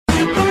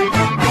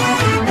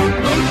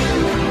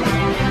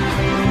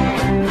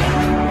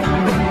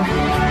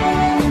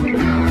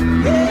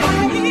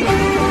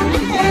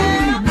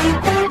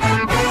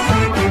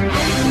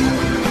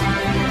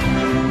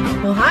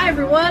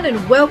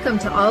Welcome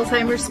to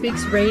Alzheimer's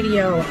Speaks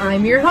Radio.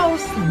 I'm your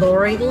host,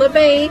 Lori La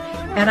Bey,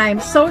 and I'm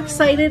so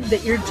excited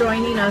that you're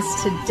joining us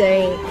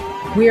today.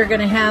 We are going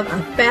to have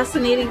a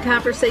fascinating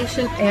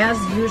conversation as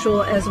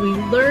usual as we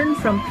learn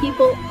from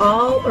people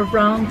all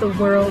around the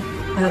world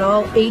at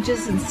all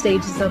ages and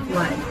stages of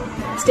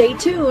life. Stay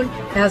tuned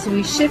as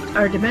we shift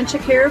our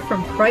dementia care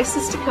from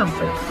crisis to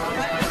comfort.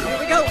 Here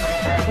we go.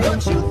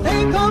 What you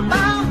think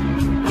about,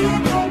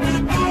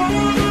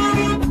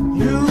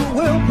 you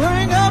will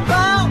bring about.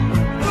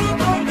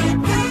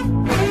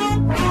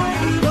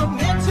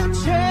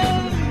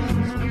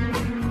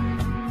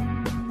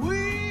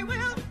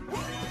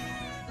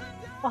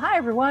 Well, hi,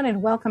 everyone,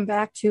 and welcome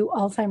back to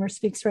Alzheimer's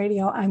Speaks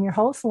Radio. I'm your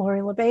host,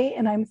 Lori La Bey,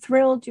 and I'm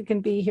thrilled you can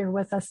be here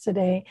with us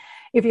today.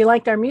 If you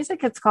liked our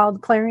music, it's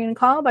called Clarion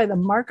Call by the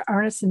Mark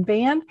Arneson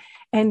Band,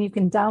 and you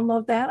can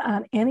download that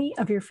on any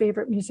of your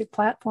favorite music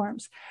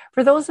platforms.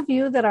 For those of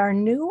you that are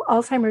new,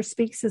 Alzheimer's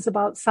Speaks is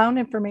about sound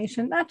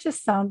information, not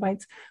just sound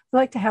bites. We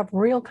like to have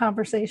real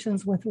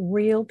conversations with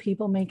real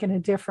people making a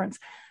difference.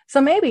 So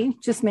maybe,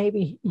 just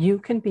maybe, you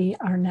can be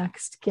our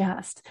next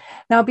guest.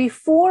 Now,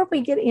 before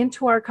we get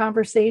into our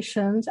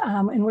conversations,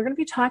 and we're going to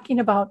be talking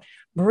about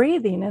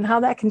breathing and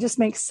how that can just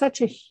make such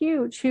a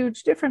huge,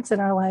 huge difference in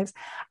our lives,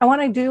 I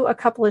want to do a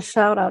couple of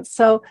shout outs.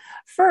 So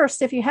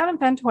first, if you haven't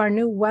been to our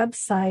new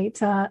website,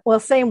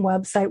 same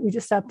website, we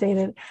just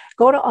updated,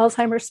 go to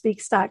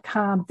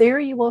alzheimersspeaks.com. There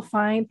you will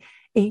find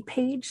a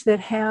page that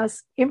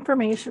has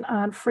information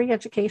on free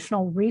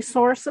educational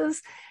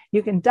resources.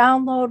 You can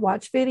download,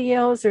 watch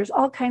videos. There's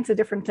all kinds of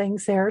different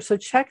things there. So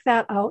check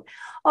that out.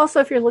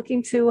 Also, if you're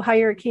looking to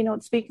hire a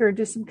keynote speaker or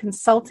do some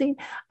consulting,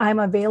 I'm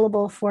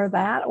available for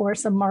that, or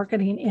some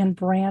marketing and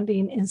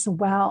branding as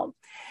well.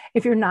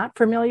 If you're not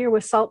familiar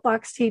with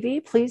Saltbox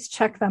TV, please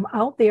check them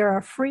out. They are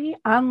a free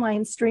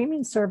online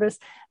streaming service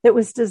that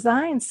was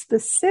designed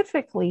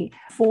specifically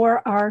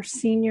for our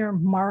senior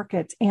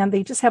market, and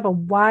they just have a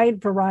wide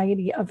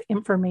variety of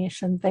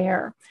information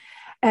there.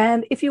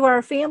 And if you are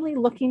a family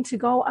looking to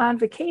go on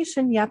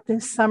vacation yet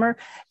this summer,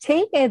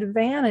 take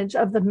advantage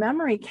of the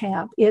Memory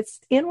Camp. It's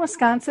in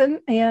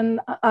Wisconsin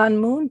on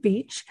Moon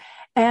Beach,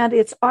 and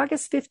it's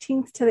August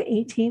 15th to the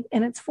 18th,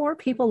 and it's for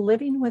people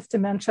living with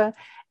dementia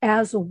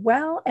as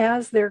well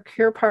as their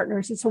care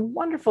partners. It's a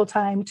wonderful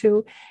time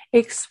to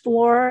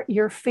explore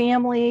your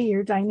family,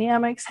 your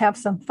dynamics, have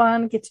some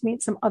fun, get to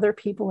meet some other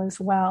people as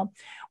well.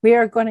 We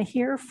are going to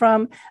hear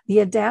from the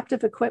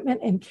Adaptive Equipment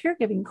and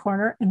Caregiving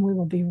Corner, and we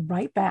will be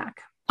right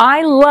back.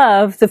 I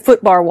love the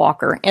footbar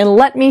walker, and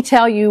let me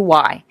tell you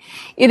why.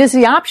 It is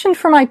the option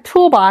for my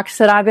toolbox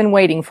that I've been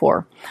waiting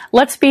for.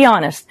 Let's be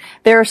honest,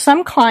 there are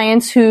some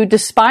clients who,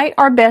 despite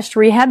our best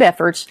rehab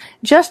efforts,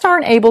 just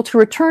aren't able to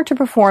return to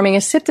performing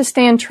a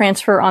sit-to-stand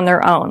transfer on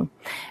their own.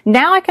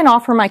 Now I can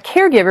offer my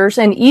caregivers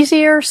an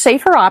easier,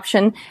 safer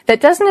option that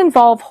doesn't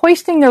involve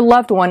hoisting their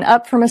loved one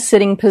up from a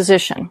sitting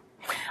position.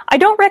 I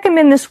don't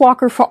recommend this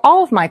walker for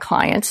all of my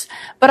clients,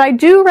 but I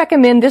do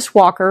recommend this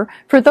walker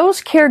for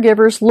those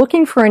caregivers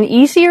looking for an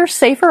easier,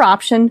 safer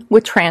option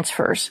with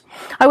transfers.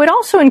 I would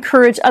also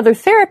encourage other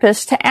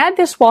therapists to add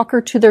this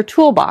walker to their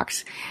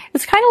toolbox.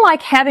 It's kind of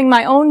like having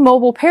my own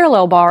mobile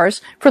parallel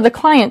bars for the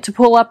client to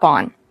pull up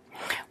on.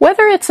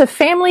 Whether it's a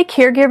family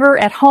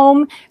caregiver at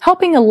home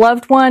helping a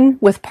loved one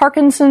with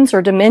Parkinson's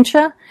or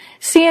dementia,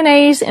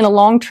 CNAs in a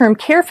long-term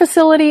care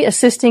facility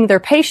assisting their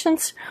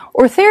patients,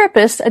 or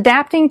therapists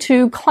adapting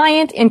to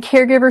client and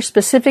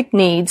caregiver-specific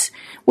needs,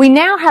 we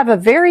now have a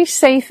very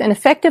safe and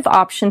effective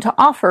option to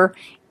offer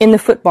in the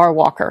footbar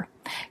walker.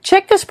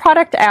 Check this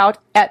product out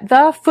at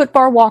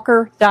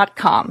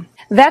thefootbarwalker.com.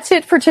 That's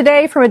it for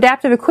today from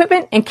Adaptive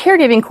Equipment and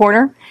Caregiving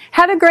Corner.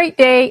 Have a great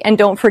day, and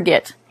don't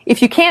forget,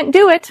 if you can't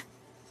do it,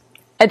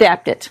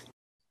 adapt it.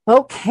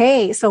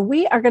 Okay, so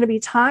we are going to be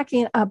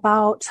talking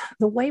about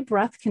the way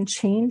breath can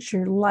change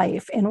your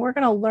life, and we're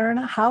going to learn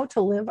how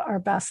to live our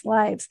best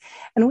lives.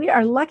 And we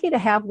are lucky to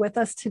have with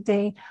us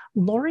today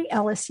Lori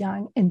Ellis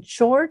Young and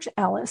George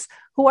Ellis,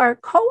 who are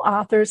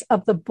co-authors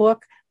of the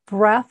book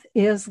Breath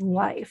is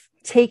Life,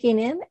 Taking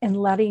in and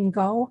Letting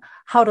Go,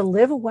 How to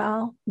Live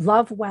Well,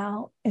 Love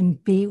Well,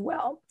 and Be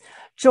Well.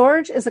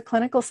 George is a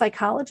clinical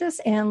psychologist,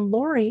 and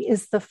Lori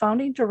is the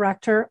founding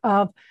director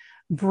of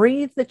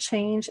Breathe the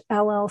Change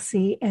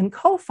LLC and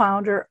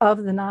co-founder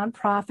of the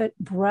nonprofit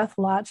Breath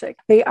Logic.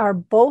 They are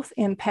both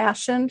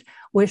impassioned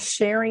with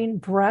sharing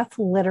breath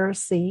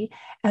literacy,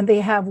 and they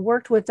have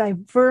worked with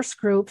diverse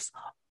groups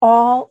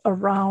all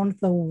around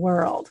the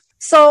world.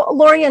 So,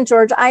 Lori and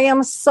George, I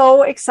am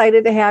so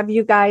excited to have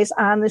you guys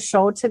on the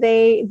show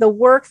today. The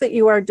work that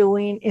you are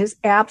doing is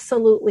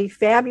absolutely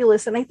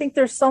fabulous, and I think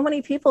there's so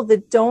many people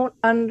that don't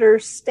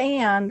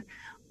understand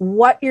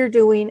what you're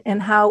doing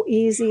and how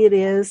easy it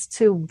is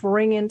to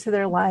bring into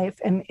their life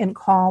and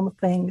calm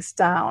things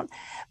down.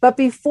 But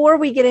before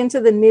we get into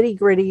the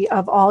nitty-gritty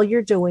of all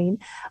you're doing,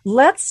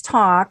 let's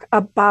talk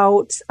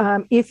about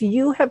if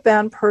you have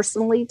been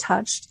personally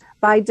touched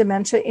by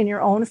dementia in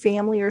your own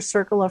family or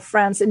circle of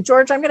friends. And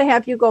George, I'm going to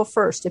have you go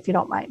first, if you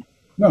don't mind.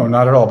 No,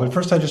 not at all. But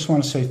first, I just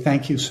want to say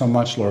thank you so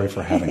much, Lori,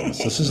 for having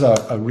us. This is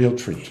a real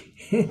treat.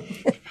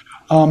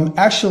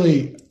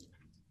 Actually,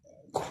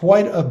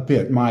 quite a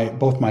bit.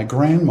 Both my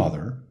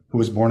grandmother, who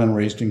was born and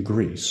raised in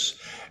Greece,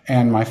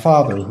 and my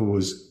father, who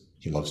was,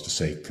 he loves to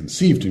say,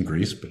 conceived in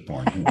Greece, but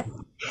born here,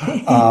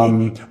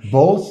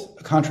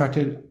 both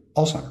contracted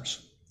Alzheimer's.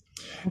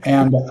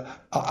 And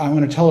I'm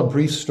going to tell a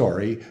brief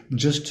story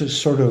just to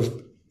sort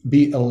of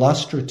be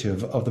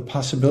illustrative of the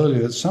possibility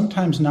that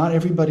sometimes not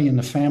everybody in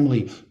the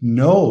family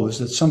knows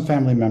that some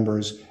family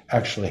members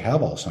actually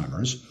have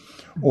Alzheimer's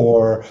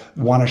or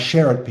want to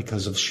share it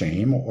because of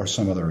shame or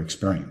some other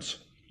experience.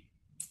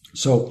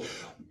 So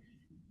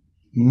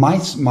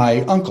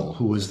my uncle,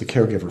 who was the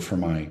caregiver for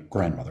my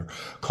grandmother,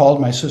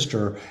 called my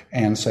sister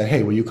and said,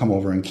 "Hey, will you come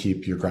over and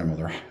keep your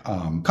grandmother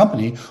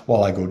company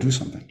while I go do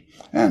something?"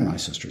 And my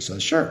sister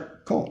says,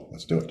 "Sure, cool,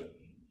 let's do it."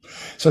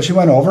 So she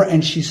went over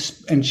and she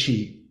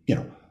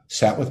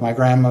sat with my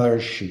grandmother.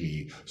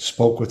 She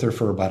spoke with her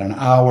for about an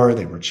hour.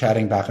 They were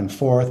chatting back and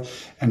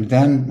forth. And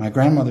then my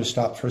grandmother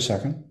stopped for a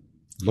second,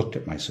 looked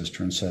at my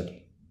sister and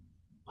said,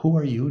 "Who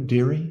are you,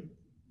 dearie?"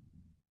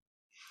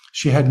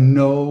 She had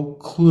no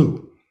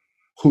clue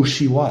who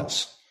she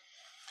was.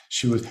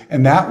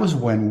 And that was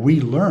when we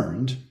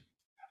learned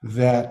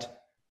that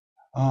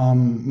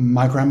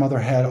my grandmother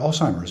had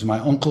Alzheimer's. My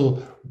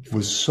uncle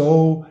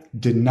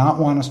did not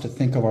want us to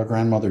think of our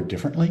grandmother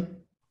differently.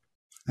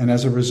 And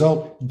as a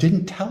result,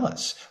 didn't tell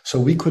us. So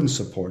we couldn't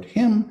support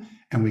him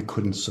and we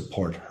couldn't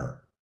support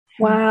her.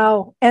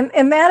 Wow.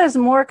 And that is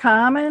more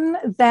common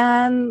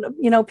than,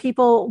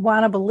 people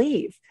want to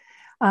believe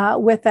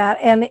with that.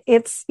 And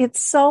it's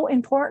so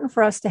important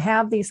for us to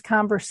have these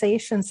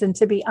conversations and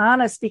to be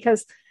honest,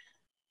 because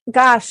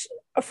gosh,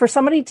 for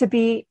somebody to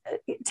be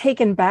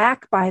taken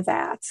back by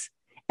that,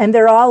 and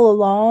they're all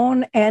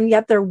alone, and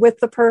yet they're with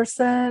the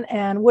person,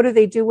 and what do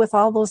they do with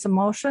all those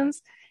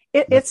emotions?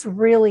 It's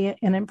really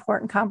an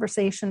important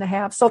conversation to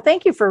have. So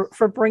thank you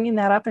for bringing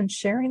that up and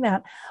sharing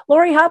that.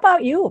 Lori, how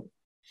about you?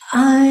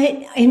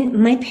 And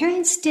my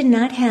parents did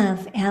not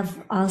have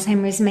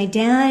Alzheimer's. My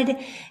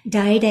dad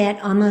died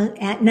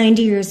at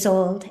 90 years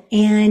old,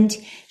 and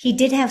he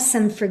did have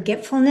some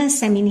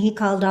forgetfulness. I mean, he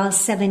called all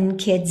 7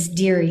 kids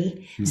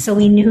dearie, so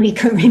we knew he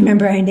couldn't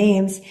remember our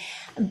names.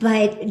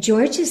 But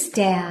George's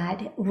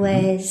dad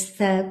was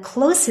the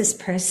closest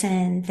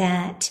person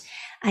that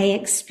I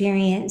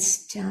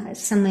experienced,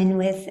 someone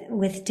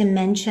with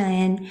dementia,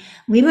 and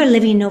we were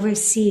living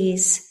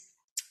overseas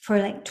for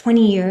like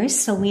 20 years.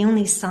 So we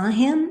only saw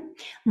him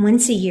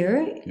once a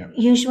year,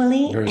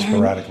 usually. Very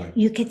sporadically.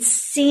 You could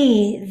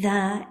see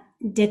the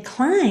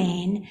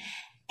decline.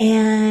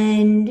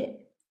 And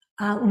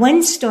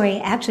one story,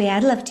 actually,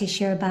 I'd love to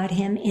share about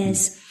him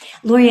is,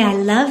 Lori, I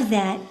love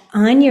that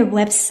on your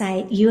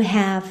website, you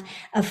have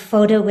a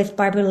photo with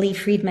Barbara Lee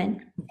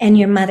Friedman and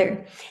your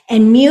mother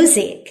and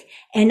music.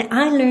 And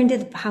I learned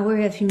the power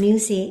of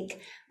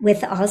music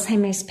with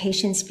Alzheimer's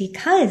patients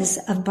because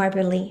of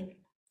Barbara Lee.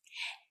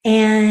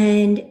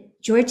 And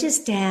George's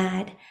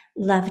dad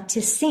loved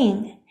to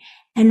sing.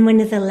 And one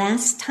of the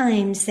last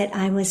times that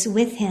I was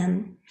with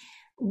him,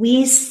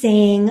 we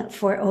sang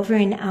for over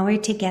an hour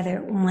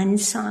together one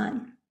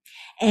song.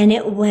 And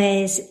it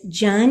was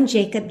John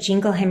Jacob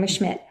Jingleheimer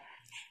Schmidt.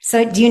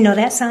 So do you know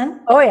that song?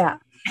 Oh, yeah.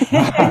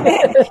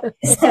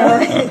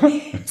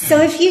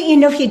 So if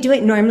you do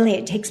it normally,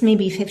 it takes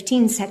maybe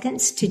 15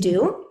 seconds to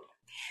do.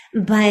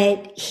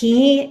 But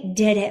he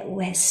did it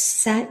with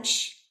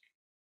such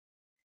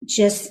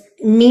just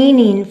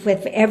meaning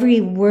with every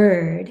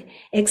word,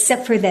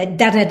 except for the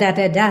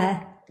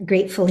da-da-da-da-da,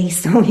 gratefully.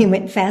 So we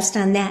went fast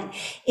on that.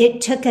 It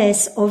took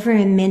us over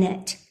a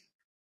minute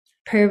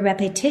per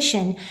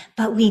repetition,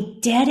 but we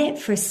did it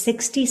for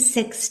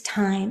 66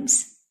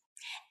 times.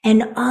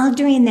 And all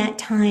during that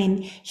time,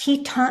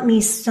 he taught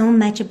me so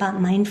much about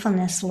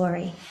mindfulness,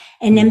 Lori,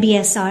 and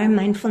MBSR,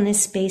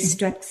 mindfulness-based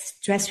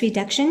stress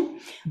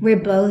reduction. We're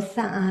both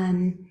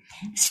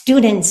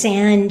students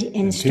and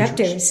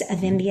instructors of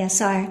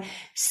MBSR.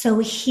 So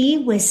he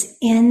was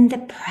in the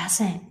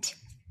present.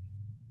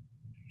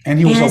 And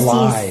he was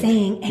alive.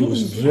 He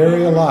was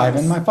very alive.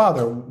 And my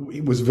father,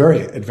 it was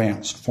very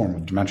advanced form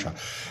of dementia.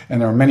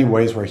 And there are many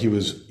ways where he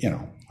was,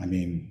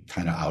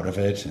 kind of out of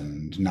it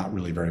and not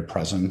really very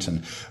present.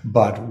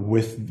 But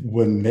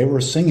when they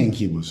were singing,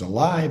 he was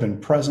alive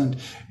and present,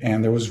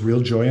 and there was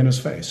real joy in his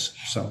face.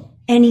 So.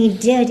 And he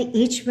did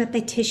each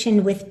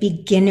repetition with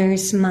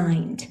beginner's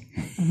mind.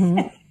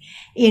 Mm-hmm.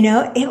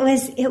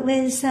 It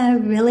was a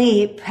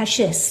really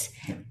precious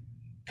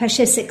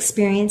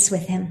experience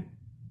with him.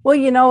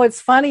 Well,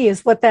 it's funny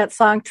is what that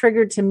song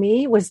triggered to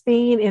me was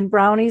being in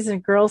Brownies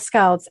and Girl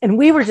Scouts. And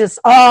we were just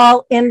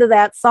all into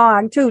that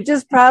song too,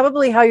 just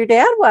probably how your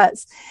dad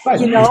was,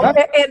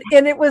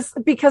 and it was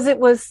because it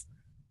was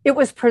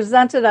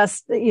presented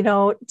us,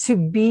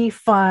 to be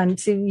fun,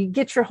 to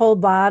get your whole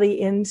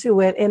body into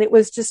it. And it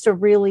was just a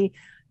really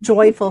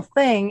joyful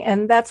thing.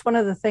 And that's one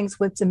of the things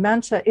with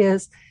dementia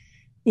is,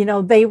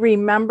 they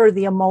remember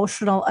the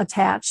emotional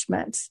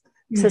attachment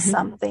to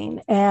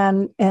something.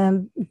 And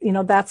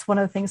that's one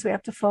of the things we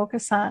have to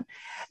focus on.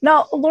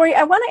 Now, Lori,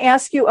 I want to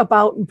ask you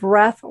about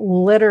breath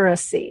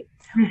literacy.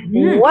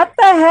 What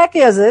the heck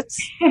is it?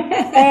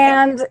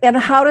 and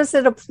how does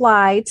it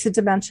apply to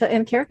dementia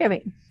and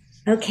caregiving?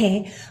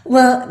 Okay.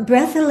 Well,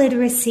 breath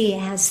literacy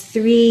has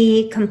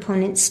 3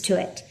 components to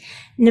it.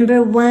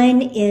 Number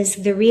 1 is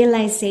the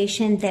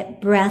realization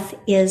that breath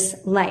is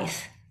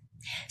life.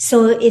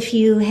 So if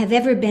you have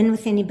ever been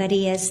with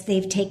anybody as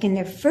they've taken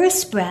their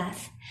first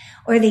breath,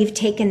 or they've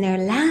taken their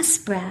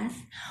last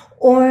breath,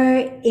 or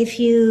if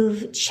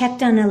you've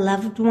checked on a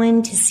loved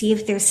one to see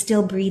if they're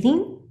still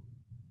breathing,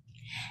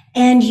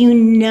 and you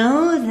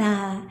know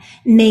the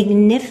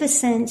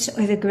magnificence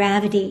or the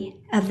gravity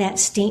of that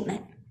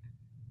statement,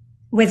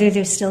 whether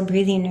they're still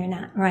breathing or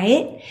not,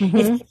 right? Mm-hmm.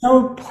 It's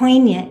so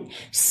poignant.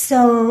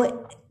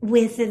 So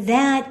with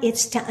that,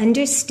 it's to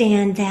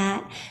understand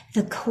that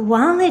the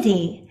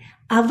quality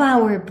of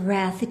our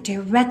breath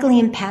directly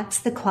impacts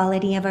the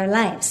quality of our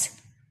lives.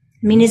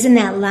 I mean, isn't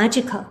that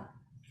logical?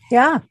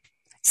 Yeah.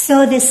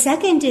 So the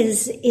second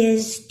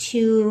is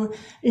to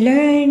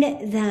learn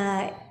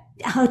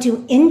how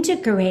to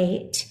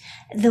integrate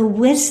the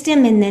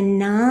wisdom and the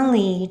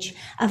knowledge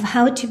of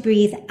how to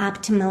breathe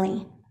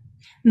optimally,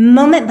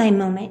 moment by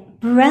moment,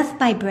 breath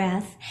by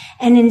breath,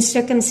 and in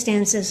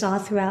circumstances all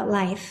throughout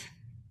life.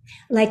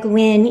 Like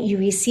when you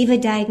receive a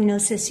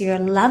diagnosis, your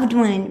loved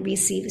one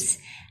receives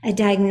a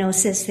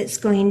diagnosis that's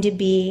going to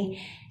be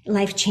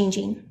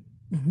life-changing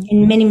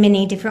in many,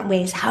 many different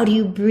ways. How do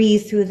you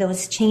breathe through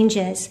those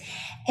changes?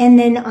 And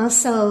then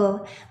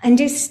also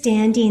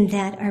understanding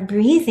that our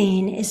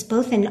breathing is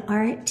both an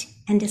art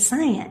and a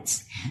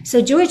science.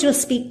 So George will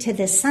speak to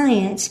the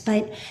science,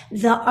 but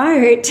the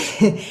art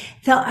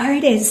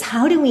is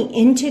how do we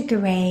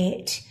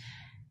integrate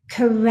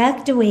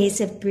correct ways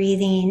of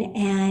breathing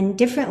and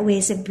different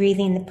ways of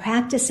breathing, the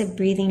practice of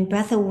breathing,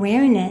 breath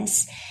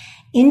awareness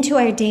into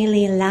our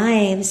daily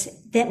lives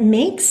that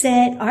makes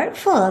it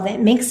artful,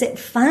 that makes it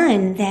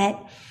fun, that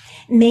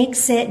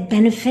makes it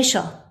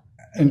beneficial.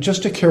 And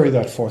just to carry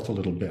that forth a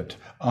little bit,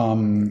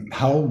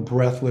 how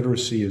breath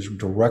literacy is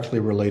directly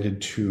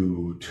related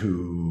to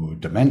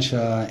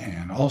dementia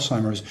and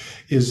Alzheimer's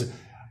is,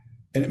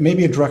 and it may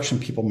be a direction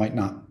people might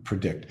not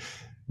predict.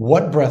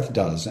 What breath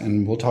does,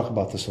 and we'll talk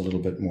about this a little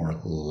bit more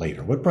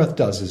later, what breath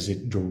does is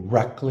it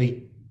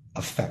directly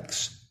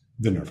affects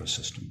the nervous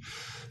system.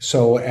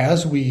 So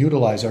as we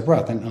utilize our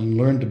breath and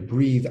learn to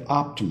breathe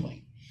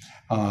optimally,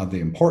 the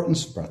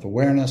importance of breath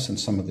awareness and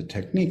some of the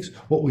techniques,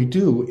 what we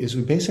do is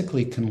we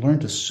basically can learn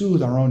to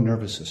soothe our own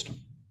nervous system.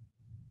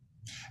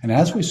 And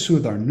as we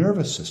soothe our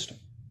nervous system,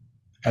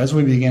 as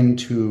we begin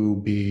to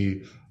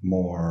be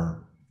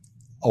more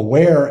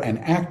aware and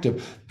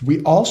active,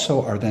 we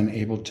also are then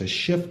able to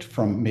shift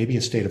from maybe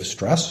a state of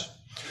stress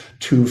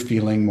to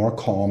feeling more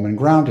calm and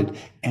grounded.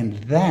 And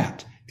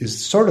that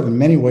is sort of in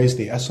many ways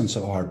the essence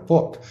of our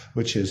book,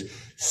 which is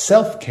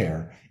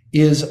self-care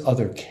is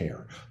other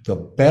care. The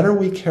better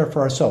we care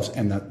for ourselves,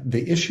 and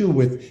the issue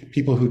with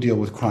people who deal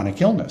with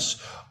chronic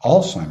illness,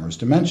 Alzheimer's,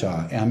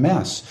 dementia,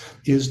 MS,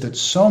 is that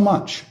so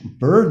much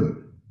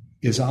burden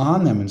is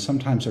on them, and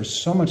sometimes there's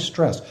so much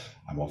stress.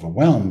 I'm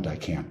overwhelmed, I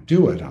can't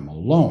do it, I'm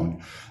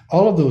alone,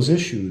 all of those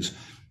issues.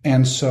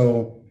 And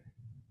so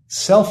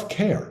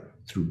self-care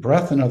through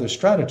breath and other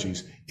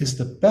strategies is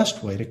the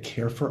best way to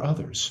care for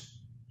others.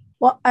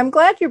 Well, I'm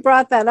glad you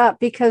brought that up,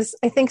 because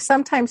I think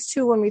sometimes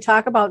too, when we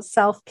talk about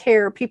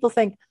self-care, people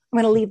think, I'm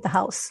going to leave the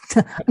house.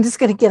 I'm just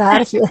going to get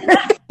out of here.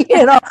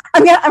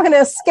 I'm going to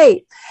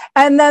escape.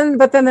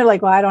 But then they're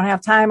like, well, I don't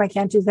have time. I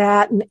can't do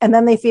that. And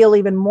then they feel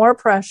even more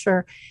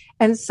pressure.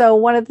 And so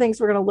one of the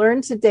things we're going to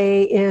learn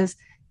today is,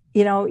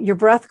 your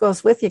breath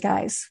goes with you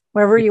guys,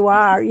 wherever you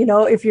are.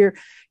 If you're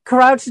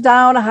crouched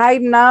down,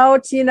 hiding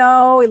out,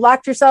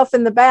 locked yourself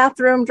in the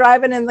bathroom,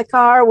 driving in the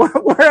car,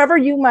 wherever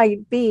you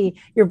might be,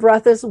 your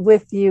breath is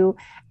with you,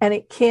 and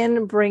it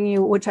can bring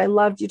you, which I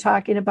loved you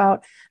talking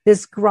about,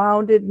 this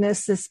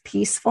groundedness, this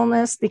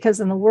peacefulness, because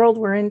in the world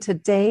we're in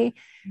today,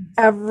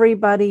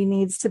 everybody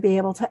needs to be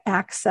able to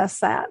access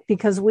that,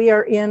 because we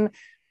are in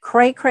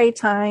cray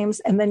times,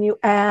 and then you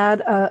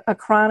add a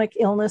chronic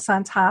illness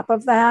on top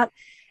of that.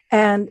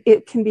 And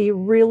it can be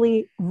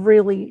really,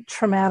 really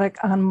traumatic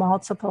on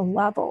multiple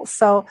levels.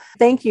 So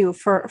thank you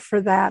for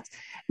that.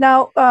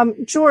 Now,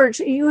 George,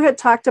 you had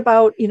talked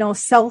about,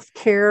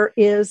 self-care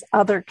is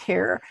other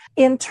care.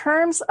 In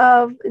terms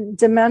of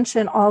dementia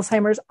and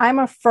Alzheimer's, I'm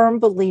a firm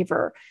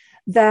believer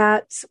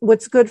that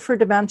what's good for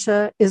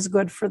dementia is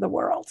good for the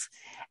world.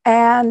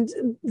 And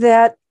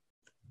that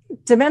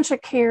dementia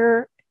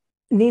care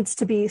needs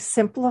to be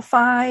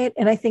simplified.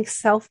 And I think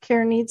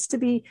self-care needs to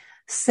be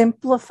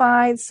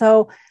simplified.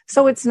 So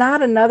it's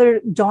not another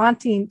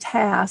daunting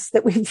task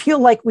that we feel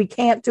like we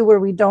can't do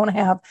or we don't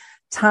have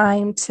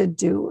time to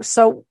do.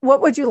 So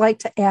what would you like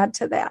to add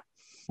to that?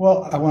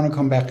 Well, I want to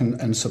come back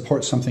and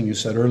support something you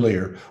said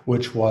earlier,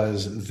 which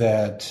was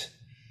that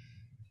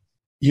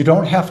you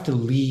don't have to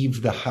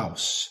leave the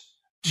house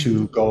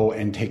to go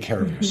and take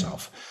care of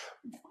yourself.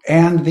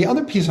 And the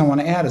other piece I want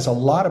to add is a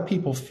lot of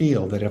people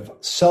feel that if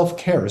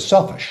self-care is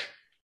selfish,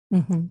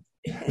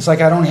 it's like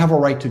I don't have a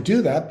right to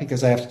do that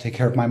because I have to take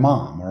care of my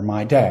mom or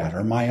my dad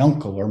or my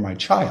uncle or my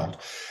child.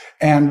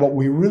 And what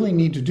we really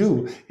need to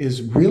do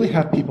is really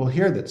have people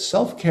hear that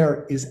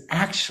self-care is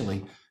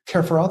actually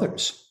care for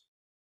others.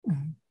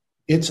 Mm-hmm.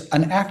 It's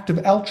an act of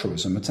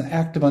altruism. It's an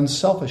act of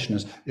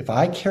unselfishness. If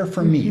I care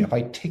for me, if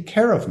I take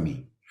care of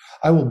me,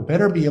 I will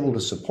better be able to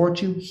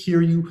support you,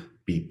 hear you,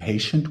 be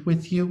patient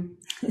with you.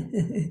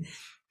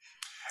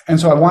 And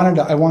so I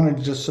wanted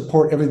to just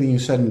support everything you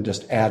said and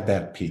just add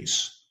that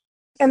piece.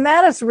 And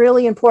that is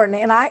really important.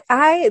 And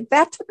I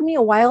that took me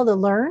a while to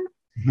learn.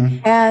 Mm-hmm.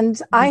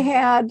 And I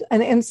had,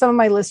 and some of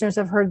my listeners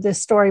have heard this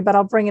story, but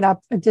I'll bring it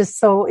up just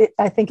so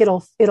I think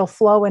it'll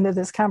flow into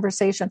this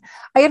conversation.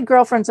 I had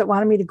girlfriends that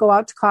wanted me to go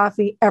out to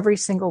coffee every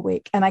single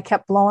week, and I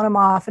kept blowing them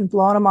off.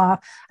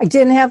 I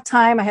didn't have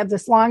time. I have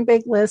this long,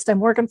 big list. I'm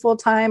working full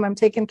time. I'm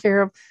taking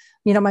care of,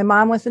 my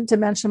mom with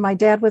dementia, my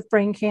dad with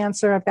brain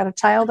cancer. I've got a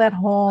child at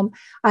home.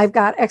 I've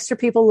got extra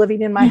people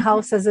living in my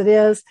house as it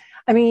is.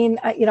 I mean,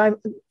 I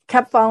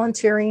kept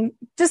volunteering,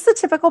 just the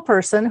typical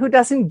person who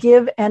doesn't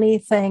give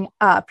anything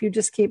up. You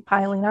just keep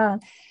piling on.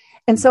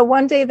 And so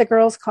one day the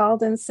girls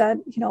called and said,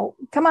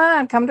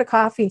 come to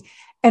coffee.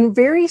 And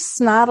very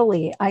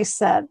snottily, I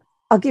said,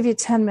 I'll give you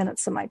 10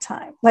 minutes of my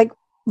time. Like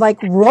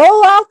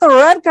roll out the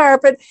red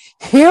carpet.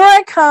 Here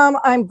I come.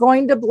 I'm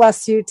going to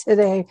bless you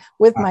today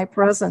with my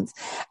presence.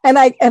 And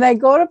I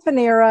go to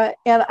Panera,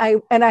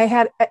 and I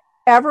had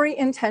every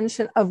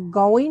intention of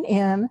going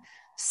in,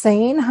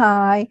 saying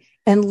hi,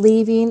 and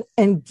leaving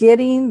and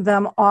getting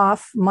them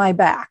off my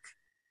back.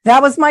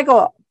 That was my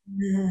goal.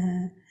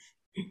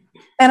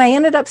 And I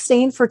ended up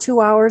staying for 2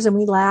 hours, and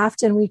we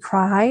laughed and we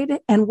cried.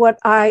 And what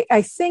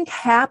I think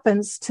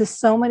happens to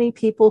so many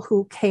people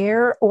who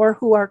care or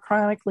who are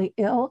chronically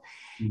ill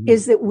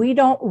is that we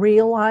don't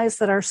realize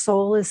that our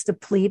soul is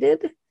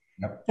depleted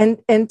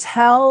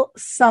until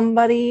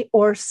somebody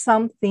or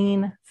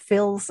something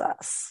fills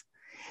us.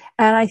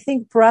 And I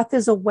think breath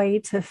is a way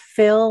to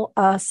fill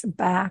us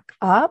back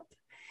up.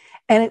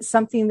 And it's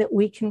something that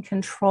we can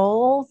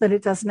control, that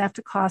it doesn't have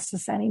to cost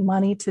us any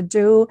money to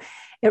do.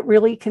 It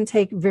really can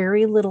take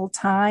very little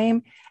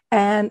time.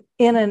 And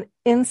in an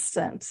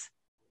instant,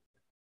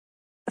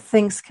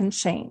 things can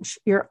change.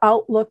 Your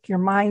outlook, your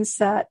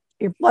mindset,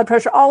 your blood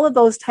pressure, all of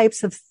those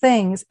types of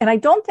things. And I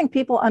don't think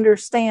people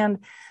understand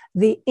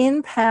the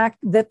impact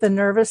that the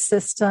nervous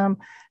system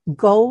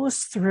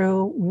goes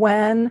through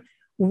when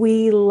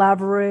we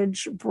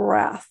leverage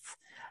breath.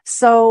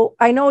 So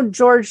I know,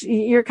 George,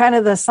 you're kind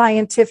of the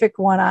scientific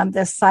one on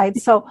this side.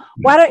 So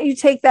why don't you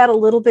take that a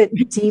little bit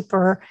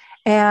deeper,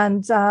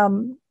 and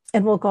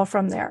we'll go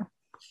from there.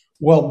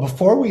 Well,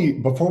 before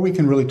we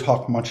can really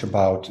talk much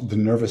about the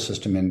nervous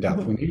system in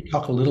depth, we need to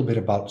talk a little bit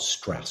about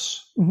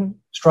stress.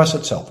 Stress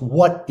itself.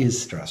 What is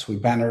stress? We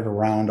banter it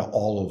around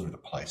all over the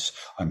place.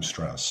 I'm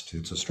stressed.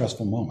 It's a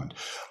stressful moment.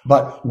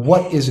 But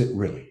what is it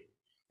really?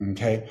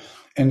 Okay.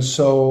 And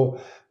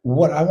so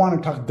what I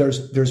want to talk,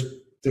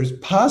 there's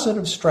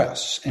positive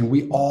stress, and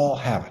we all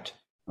have it.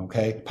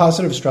 Okay.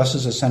 Positive stress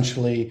is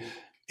essentially,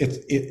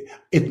 it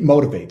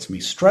motivates me.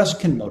 Stress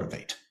can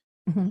motivate.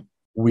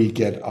 We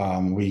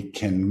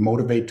can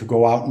motivate to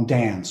go out and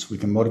dance. We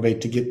can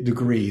motivate to get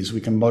degrees.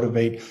 We can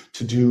motivate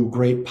to do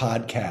great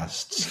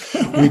podcasts.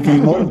 We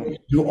can motivate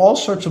to do all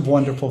sorts of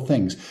wonderful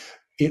things.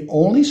 It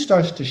only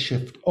starts to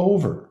shift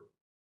over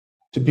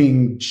to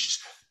being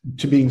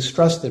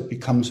stressed that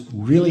becomes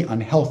really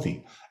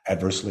unhealthy,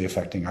 adversely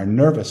affecting our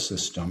nervous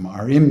system,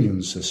 our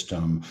immune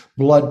system,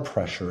 blood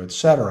pressure,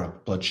 etc.,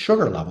 blood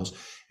sugar levels.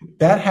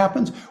 That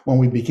happens when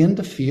we begin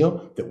to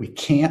feel that we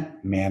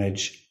can't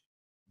manage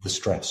the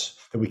stress,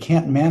 that we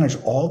can't manage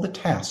all the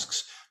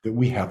tasks that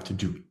we have to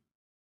do.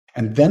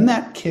 And then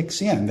that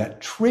kicks in,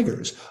 that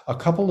triggers a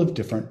couple of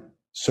different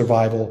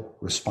survival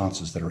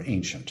responses that are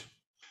ancient.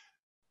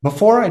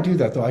 Before I do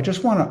that, though, I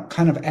just want to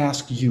kind of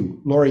ask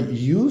you, Lori,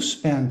 you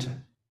spent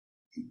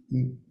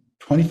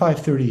 25,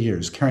 30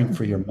 years caring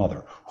for your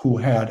mother, who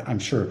had, I'm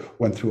sure,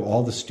 went through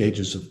all the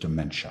stages of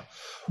dementia.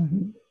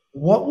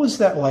 What was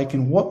that like,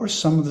 and what were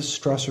some of the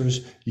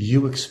stressors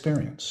you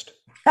experienced?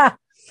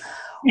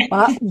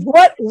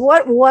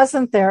 What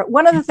wasn't there?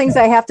 One of the things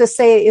I have to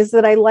say is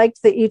that I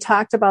liked that you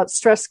talked about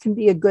stress can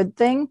be a good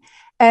thing.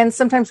 And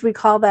sometimes we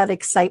call that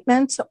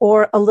excitement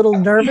or a little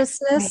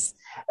nervousness.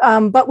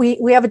 But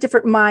we have a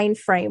different mind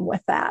frame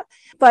with that.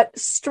 But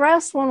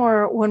stress when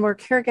we're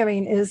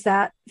caregiving is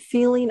that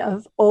feeling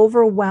of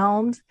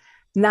overwhelmed,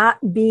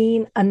 not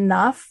being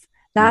enough,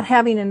 not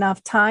having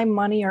enough time,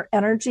 money, or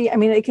energy. I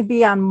mean, it can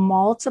be on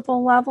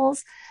multiple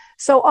levels.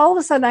 So all of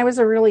a sudden I was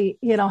a really,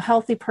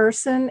 healthy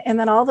person. And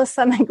then all of a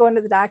sudden I go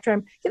into the doctor,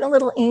 I'm getting a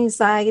little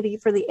anxiety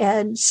for the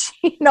edge,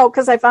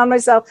 because I found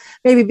myself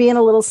maybe being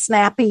a little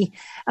snappy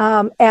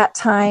at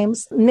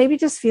times, maybe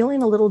just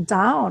feeling a little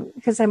down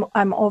because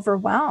I'm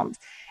overwhelmed.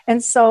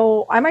 And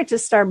so I might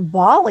just start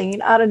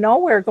bawling out of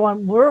nowhere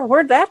going,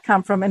 where'd that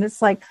come from? And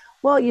it's like,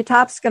 well, your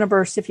top's going to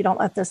burst if you don't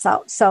let this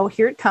out. So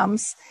here it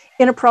comes,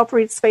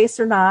 inappropriate space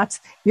or not,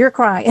 you're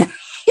crying.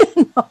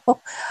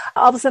 All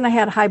of a sudden I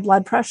had high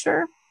blood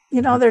pressure.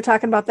 They're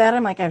talking about that.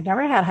 I'm like, I've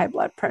never had high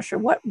blood pressure.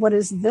 What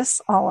is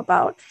this all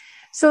about?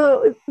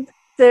 So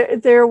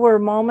there were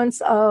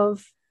moments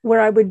of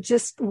where I would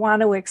just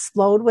want to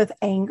explode with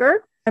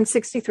anger. I'm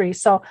 63.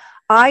 So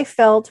I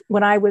felt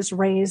when I was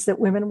raised that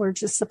women were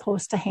just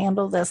supposed to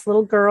handle this.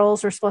 Little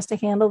girls are supposed to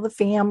handle the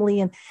family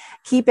and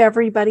keep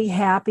everybody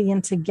happy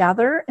and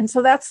together. And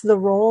so that's the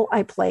role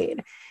I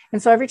played.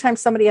 And so every time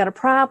somebody had a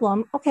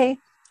problem, okay,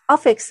 I'll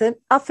fix it.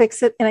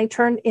 And I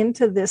turned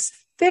into this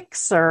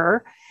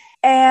fixer.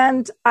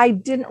 And I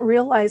didn't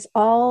realize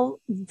all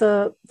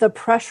the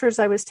pressures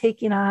I was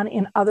taking on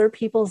in other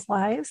people's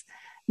lives.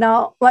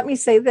 Now, let me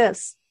say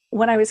this.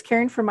 When I was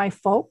caring for my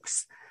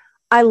folks,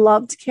 I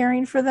loved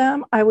caring for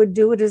them. I would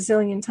do it a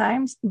zillion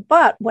times.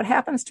 But what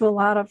happens to a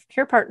lot of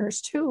care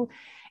partners too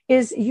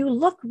is you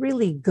look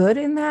really good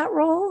in that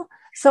role.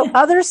 So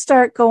others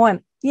start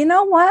going, you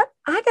know what?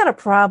 I got a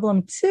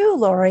problem too,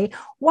 Lori.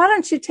 Why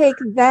don't you take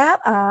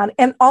that on?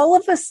 And all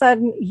of a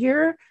sudden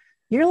you're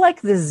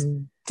like this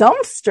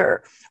dumpster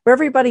where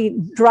everybody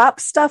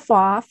drops stuff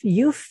off,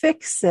 you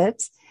fix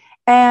it,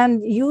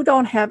 and you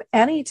don't have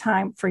any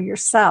time for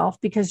yourself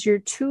because you're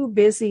too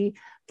busy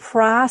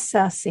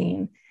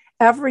processing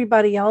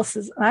everybody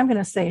else's, I'm going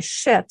to say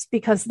shit,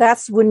 because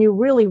that's when you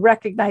really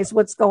recognize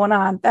what's going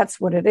on. That's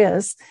what it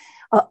is.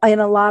 In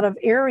a lot of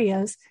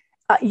areas,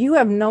 you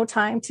have no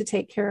time to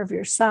take care of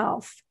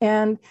yourself.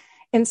 And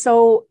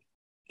so,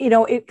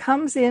 it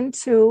comes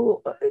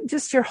into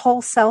just your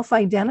whole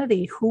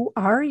self-identity. Who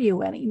are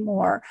you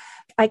anymore?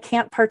 I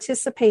can't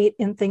participate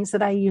in things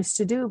that I used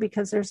to do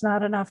because there's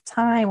not enough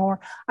time, or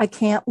I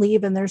can't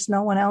leave and there's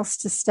no one else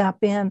to step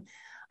in.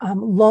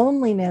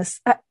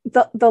 Loneliness,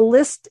 the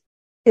list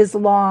is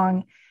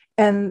long,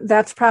 and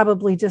that's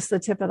probably just the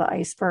tip of the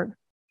iceberg.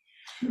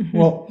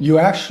 Well, you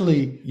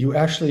actually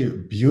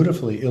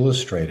beautifully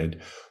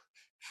illustrated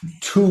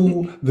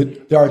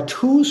there are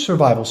two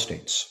survival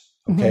states,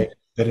 okay,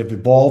 that have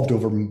evolved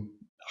over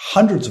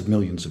hundreds of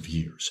millions of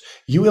years.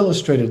 You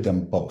illustrated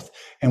them both,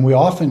 and we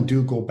often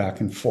do go back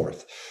and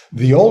forth.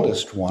 The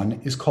oldest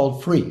one is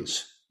called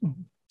freeze.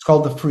 It's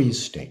called the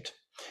freeze state.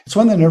 It's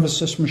when the nervous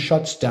system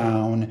shuts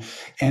down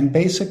and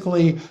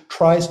basically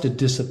tries to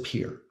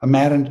disappear.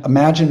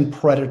 Imagine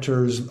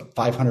predators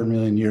 500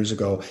 million years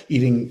ago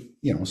eating,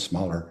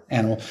 smaller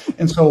animal.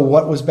 And so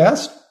what was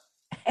best?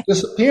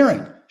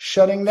 Disappearing,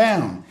 shutting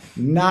down,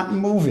 not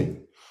moving.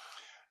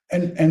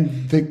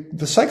 And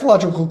the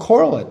psychological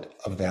correlate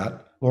of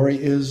that, Lori,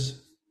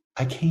 is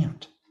I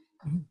can't.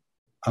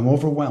 I'm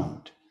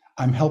overwhelmed.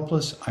 I'm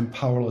helpless. I'm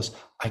powerless.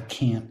 I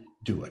can't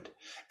do it.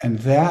 And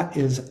that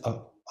is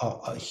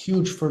a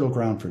huge fertile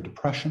ground for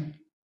depression,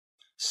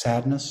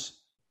 sadness,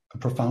 a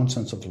profound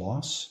sense of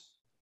loss.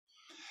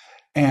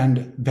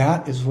 And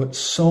that is what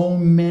so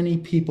many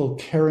people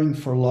caring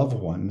for loved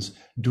ones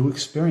do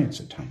experience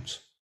at times,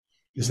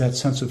 is that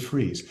sense of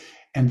freeze.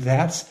 And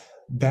that's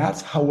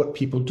how what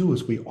people do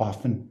is we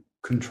often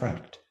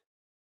contract.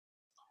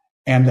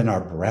 And then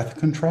our breath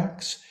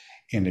contracts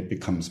and it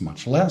becomes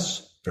much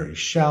less, very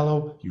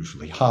shallow,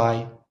 usually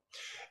high.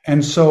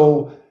 And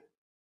so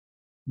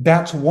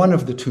that's one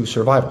of the two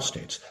survival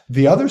states.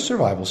 The other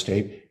survival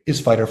state is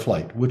fight or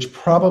flight, which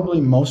probably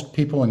most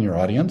people in your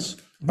audience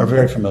are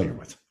very familiar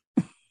with.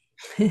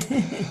 It's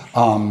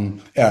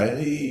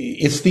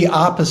the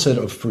opposite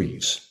of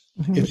freeze.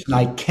 It's an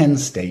I can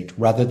state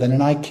rather than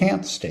an I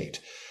can't state.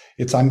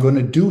 It's I'm going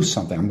to do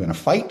something. I'm going to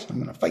fight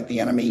the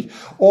enemy,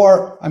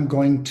 or I'm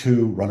going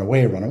to run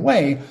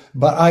away.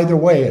 But either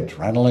way,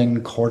 adrenaline,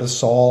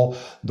 cortisol,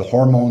 the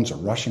hormones are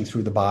rushing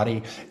through the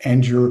body,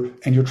 and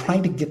you're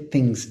trying to get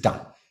things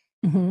done.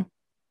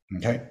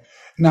 Okay.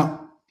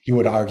 Now you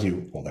would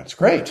argue, well, that's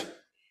great.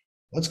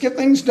 Let's get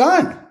things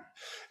done.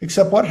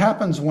 Except what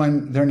happens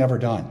when they're never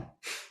done?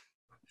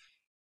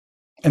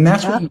 And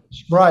that's what you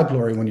described,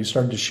 Lori, when you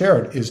started to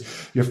share it,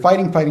 is you're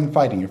fighting.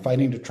 You're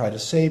fighting to try to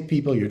save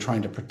people. You're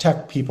trying to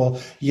protect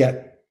people,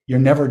 yet you're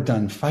never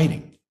done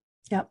fighting.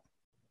 Yep.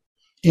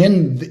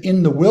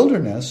 In the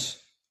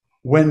wilderness,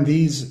 when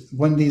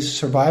these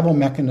survival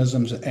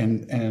mechanisms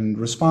and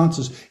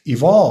responses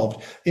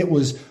evolved, it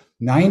was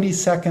 90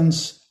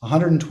 seconds,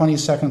 120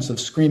 seconds of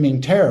screaming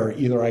terror.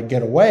 Either I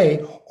get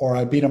away, or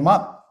I beat them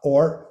up,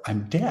 or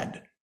I'm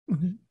dead.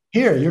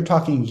 Here, you're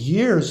talking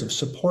years of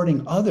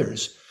supporting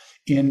others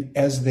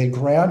as they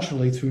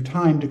gradually through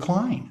time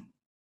decline.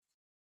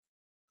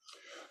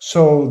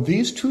 So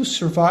these two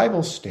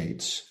survival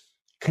states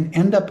can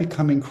end up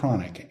becoming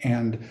chronic.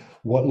 And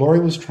what Lori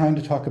was trying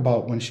to talk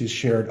about when she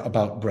shared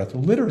about breath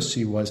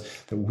literacy was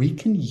that we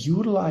can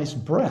utilize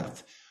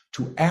breath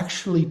to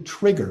actually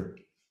trigger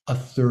a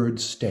third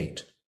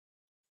state.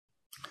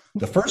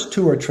 The first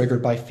two are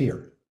triggered by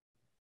fear.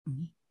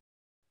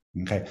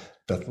 Okay.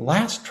 The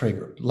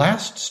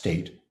last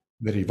state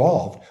that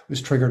evolved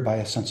was triggered by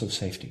a sense of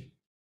safety,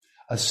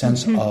 a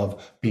sense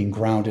of being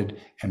grounded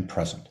and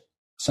present, a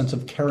sense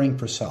of caring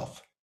for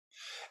self.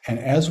 And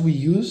as we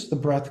use the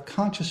breath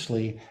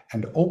consciously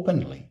and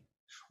openly,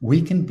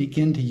 we can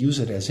begin to use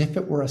it as if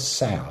it were a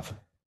salve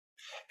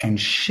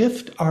and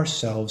shift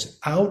ourselves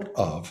out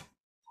of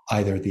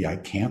either the I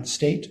can't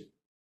state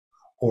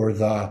or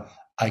the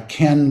I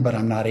can, but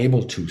I'm not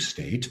able to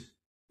state,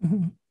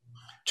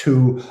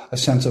 to a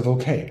sense of,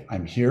 okay,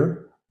 I'm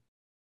here,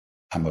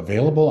 I'm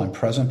available, I'm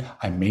present.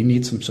 I may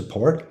need some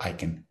support. I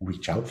can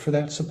reach out for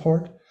that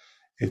support.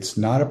 It's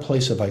not a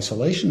place of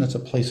isolation. It's a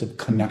place of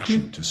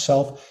connection to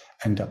self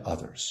and to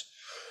others.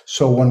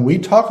 So when we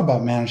talk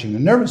about managing the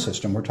nervous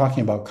system, we're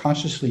talking about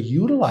consciously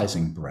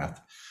utilizing breath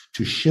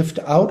to shift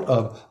out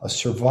of a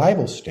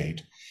survival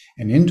state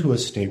and into a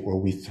state where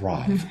we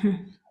thrive,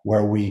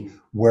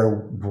 where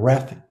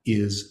breath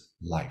is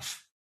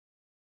life.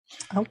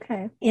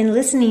 Okay. In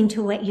listening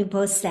to what you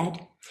both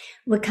said,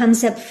 what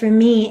comes up for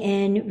me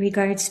in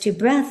regards to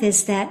breath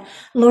is that,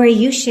 Lori,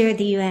 you shared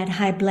that you had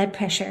high blood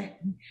pressure.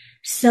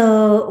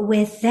 So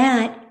with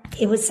that,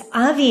 it was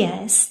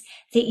obvious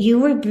that you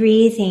were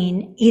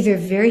breathing either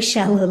very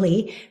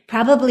shallowly,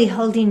 probably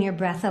holding your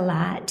breath a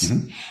lot,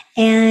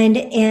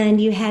 and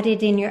you had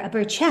it in your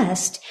upper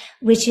chest,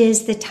 which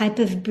is the type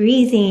of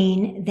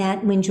breathing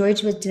that when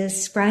George was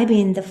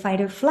describing the fight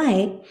or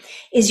flight,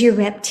 is your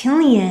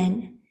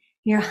reptilian,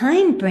 your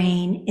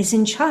hindbrain is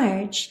in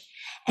charge,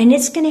 and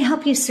it's going to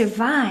help you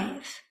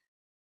survive.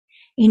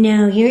 You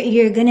know,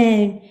 you're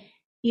going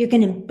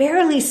to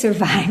barely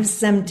survive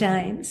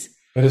sometimes.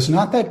 But it's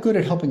not that good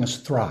at helping us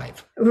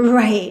thrive.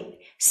 Right.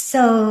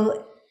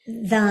 So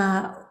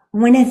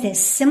one of the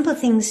simple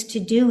things to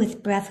do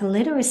with breath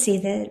literacy,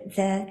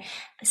 the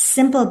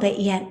simple but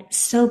yet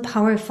so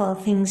powerful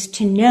things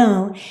to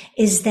know,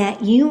 is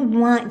that you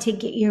want to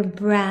get your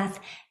breath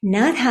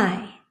not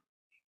high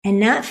and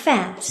not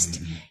fast.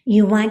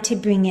 You want to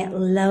bring it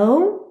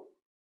low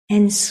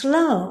and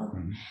slow.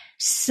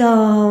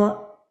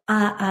 So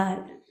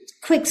a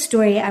quick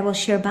story I will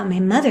share about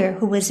my mother,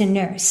 who was a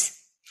nurse.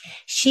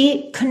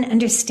 She couldn't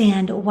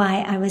understand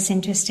why I was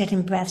interested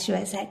in breath. She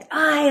was like,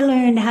 I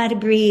learned how to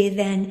breathe,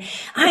 and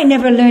I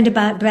never learned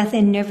about breath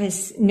in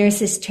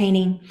nurses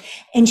training.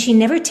 And she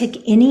never took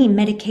any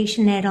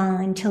medication at all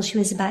until she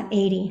was about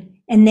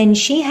 80. And then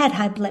she had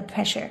high blood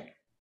pressure.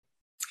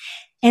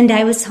 And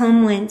I was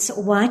home once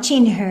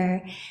watching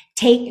her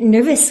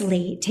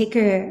nervously take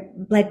her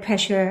blood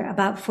pressure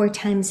about 4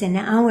 times an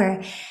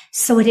hour.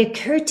 So it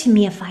occurred to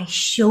me, if I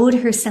showed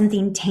her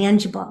something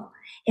tangible,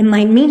 it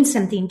might mean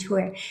something to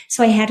her.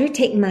 So I had her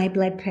take my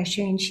blood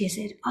pressure, and she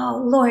said,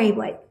 oh, Lori,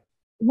 what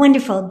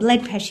wonderful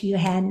blood pressure you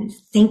had.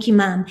 Thank you,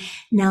 Mom.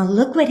 Now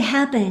look what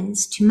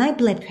happens to my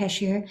blood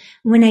pressure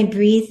when I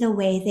breathe the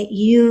way that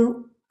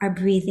you are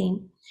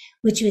breathing,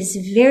 which was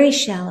very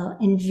shallow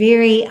and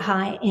very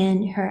high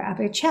in her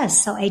upper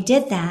chest. So I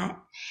did that.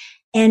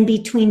 And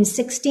between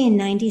 60 and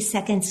 90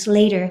 seconds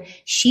later,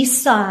 she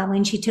saw,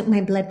 when she took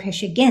my blood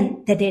pressure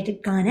again, that it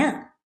had gone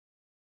up.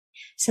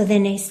 So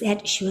then they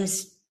said she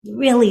was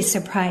really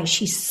surprised.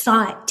 She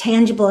saw it,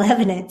 tangible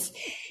evidence.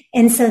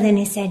 And so then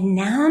I said,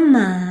 now,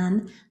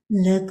 Mom,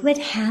 look what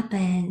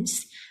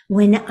happens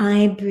when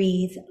I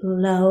breathe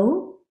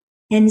low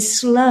and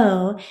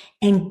slow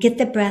and get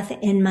the breath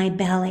in my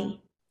belly.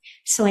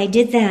 So I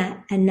did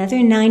that.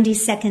 Another 90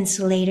 seconds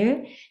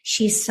later,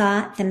 she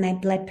saw that my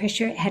blood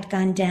pressure had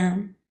gone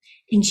down.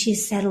 And she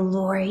said,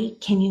 Lori,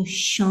 can you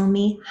show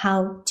me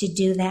how to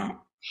do that?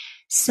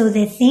 So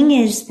the thing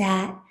is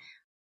that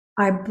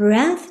our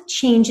breath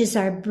changes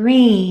our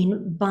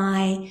brain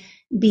by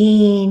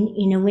being,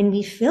 when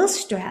we feel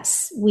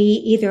stress, we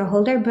either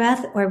hold our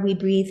breath or we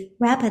breathe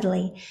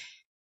rapidly.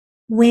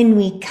 When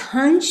we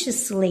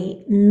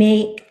consciously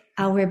make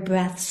our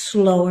breath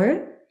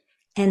slower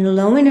and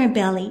low in our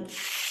belly,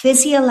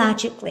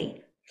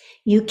 physiologically,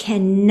 you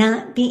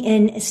cannot be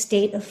in a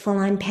state of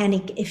full-on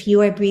panic if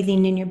you are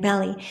breathing in your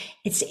belly.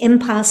 It's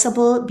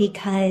impossible,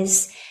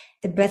 because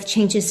the breath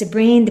changes the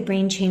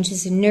brain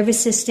changes the nervous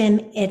system.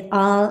 It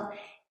all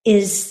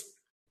is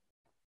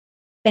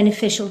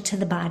beneficial to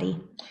the body.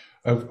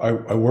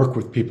 I work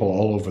with people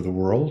all over the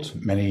world,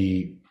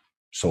 many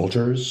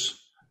soldiers,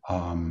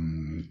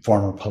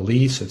 former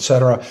police,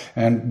 etc.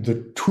 And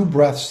the 2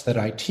 breaths that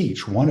I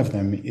teach, one of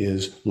them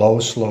is low,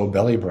 slow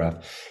belly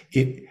breath,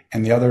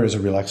 and the other is a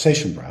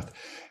relaxation breath.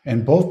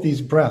 And both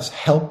these breaths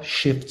help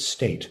shift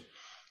state.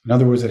 In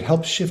other words, it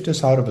helps shift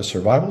us out of a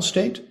survival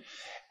state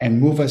and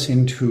move us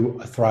into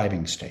a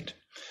thriving state,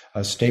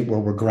 a state where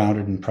we're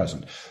grounded and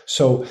present.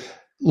 So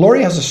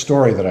Lori has a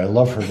story that I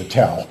love her to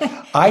tell.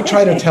 I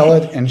try to tell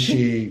it, and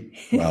she's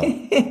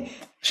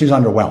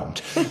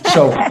underwhelmed.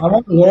 So I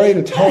want Lori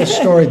to tell a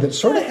story that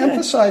sort of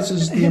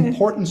emphasizes the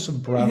importance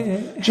of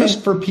breath,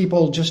 just for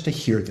people just to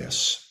hear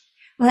this.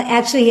 Well,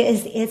 actually,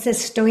 it's a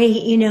story,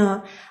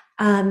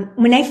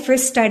 when I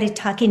first started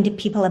talking to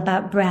people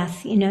about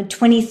breath,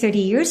 20, 30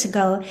 years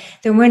ago,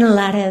 there weren't a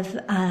lot of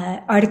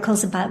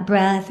articles about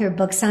breath or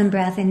books on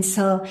breath. And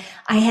so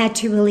I had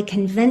to really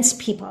convince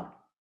people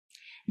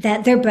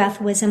that their breath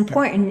was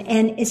important.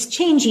 And it's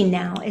changing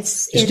now. You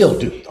still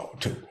do, though,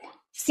 too.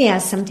 Yeah,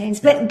 sometimes,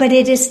 but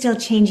it is still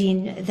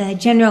changing. The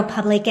general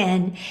public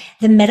and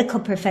the medical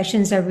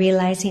professions are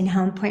realizing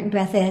how important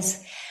breath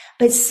is.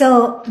 But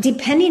so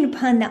depending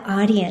upon the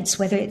audience,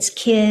 whether it's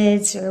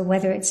kids or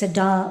whether it's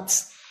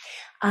adults,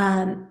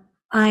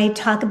 I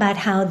talk about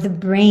how the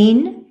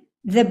brain,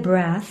 the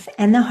breath,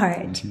 and the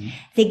heart,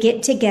 they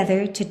get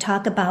together to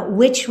talk about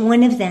which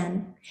one of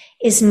them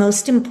is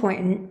most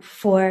important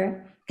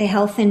for the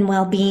health and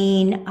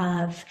well-being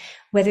of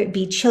whether it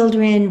be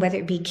children, whether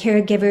it be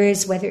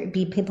caregivers, whether it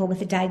be people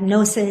with a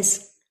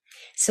diagnosis.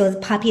 So the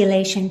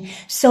population.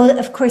 So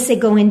of course they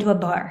go into a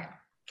bar.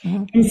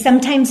 Mm-hmm. And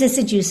sometimes it's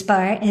a juice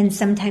bar and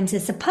sometimes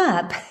it's a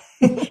pub.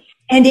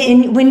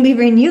 And when we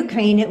were in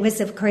Ukraine, it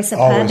was of course a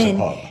pub.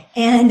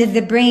 And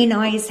the brain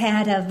always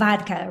had a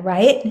vodka,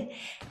 right?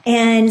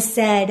 And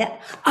said,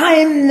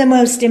 I'm the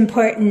most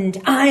important.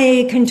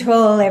 I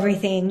control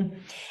everything.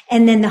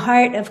 And then the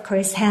heart, of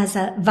course, has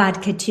a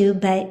vodka too,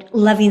 but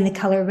loving the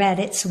color red,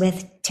 it's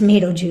with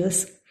tomato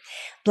juice,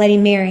 Bloody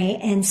Mary,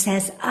 and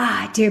says,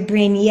 dear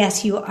brain,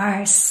 yes, you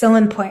are so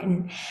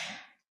important.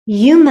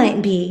 You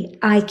might be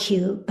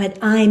IQ, but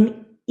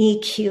I'm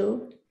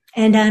EQ,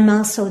 and I'm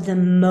also the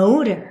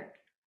motor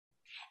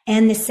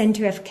and the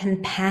center of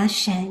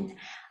compassion.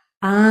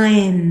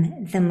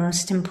 I'm the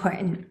most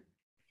important.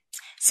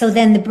 So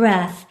then the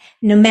breath,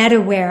 no matter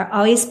where,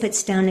 always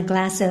puts down a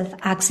glass of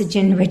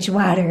oxygen-rich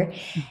water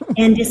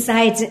and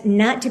decides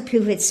not to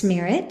prove its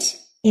merit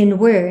in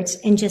words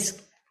and just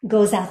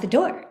goes out the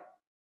door.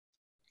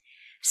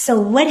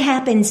 So what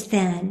happens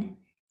then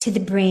to the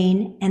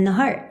brain and the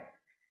heart?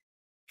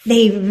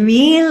 They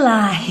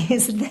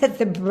realize that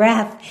the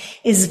breath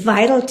is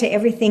vital to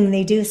everything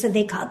they do. So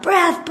they call,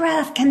 breath,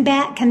 breath, come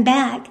back, come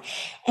back.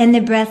 And the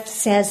breath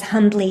says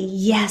humbly,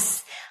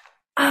 yes,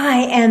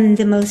 I am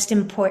the most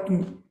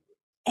important.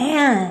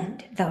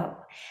 And though,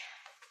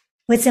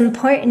 what's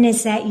important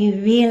is that you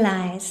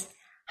realize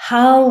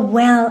how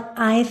well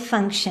I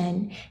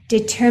function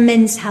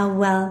determines how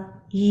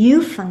well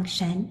you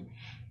function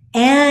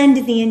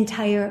and the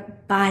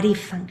entire body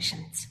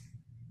functions.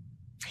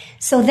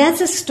 So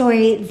that's a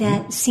story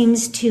that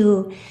seems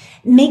to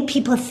make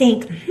people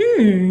think,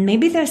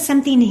 maybe there's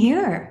something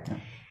here.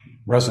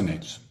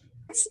 Resonates.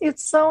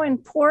 It's so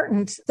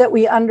important that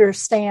we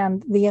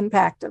understand the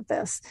impact of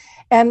this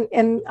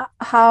and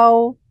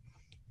how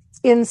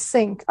in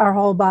sync our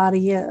whole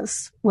body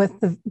is with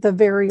the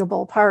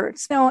variable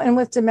parts. And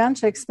with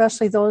dementia,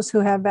 especially those who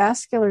have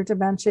vascular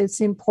dementia,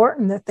 it's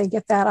important that they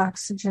get that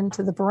oxygen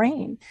to the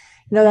brain.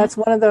 That's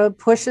one of the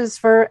pushes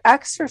for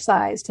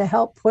exercise, to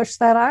help push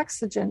that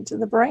oxygen to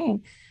the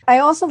brain. I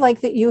also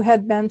like that you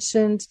had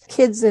mentioned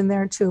kids in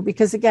there too,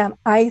 because again,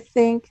 I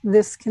think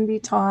this can be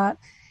taught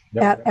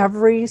at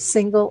every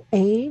single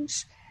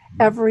age,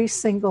 every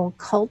single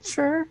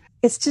culture.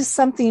 It's just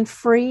something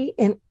free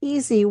and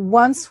easy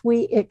once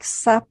we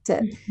accept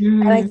it.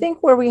 Mm-hmm. And I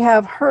think where we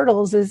have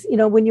hurdles is,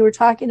 when you were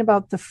talking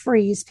about the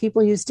freeze,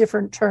 people use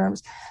different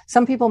terms.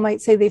 Some people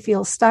might say they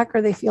feel stuck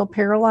or they feel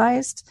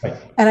paralyzed. Right.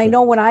 And I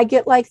know when I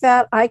get like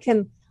that, I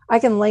can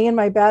lay in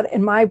my bed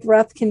and my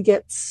breath can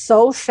get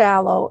so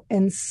shallow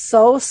and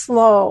so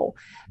slow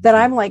that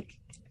I'm like,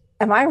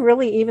 am I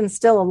really even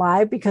still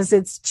alive? Because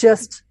it's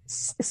just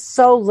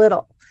so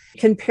little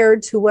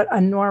compared to what a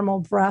normal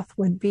breath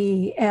would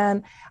be.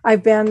 And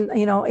I've been,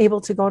 able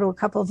to go to a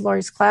couple of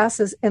Lori's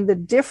classes, and the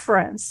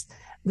difference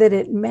that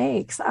it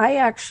makes. I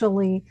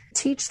actually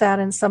teach that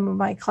in some of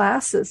my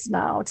classes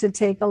now, to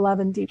take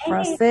 11 deep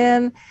breaths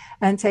in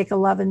and take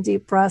 11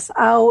 deep breaths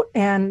out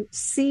and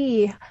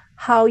see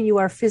how you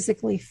are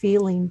physically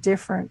feeling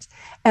different.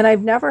 And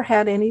I've never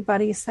had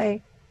anybody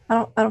say,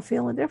 I don't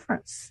feel a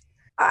difference.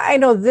 I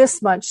know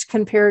this much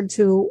compared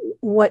to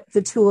what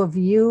the two of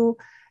you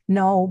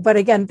know, but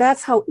again,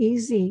 that's how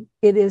easy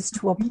it is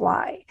to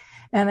apply.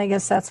 And I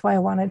guess that's why I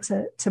wanted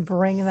to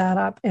bring that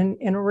up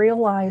and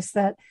realize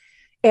that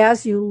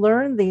as you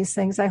learn these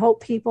things, I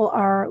hope people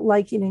are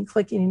liking and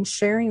clicking and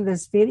sharing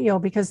this video,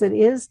 because it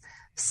is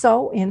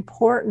so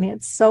important.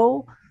 It's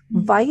so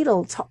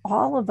vital to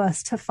all of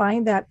us to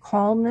find that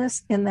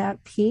calmness and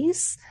that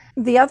peace.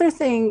 The other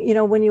thing,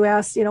 when you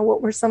asked,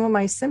 what were some of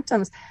my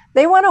symptoms,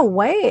 they went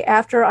away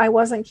after I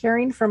wasn't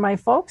caring for my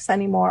folks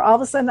anymore. All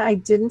of a sudden, I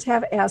didn't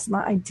have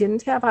asthma. I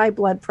didn't have high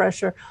blood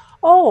pressure.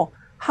 Oh,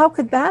 how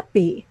could that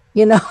be?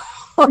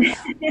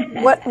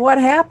 What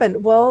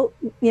happened? Well,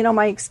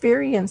 my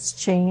experience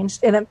changed.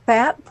 And at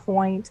that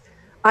point,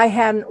 I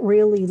hadn't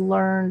really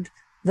learned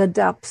the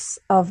depths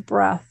of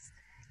breath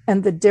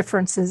and the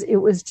differences. It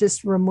was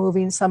just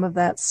removing some of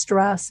that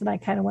stress. And I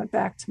kind of went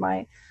back to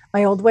my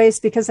old ways,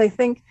 because I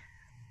think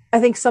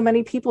so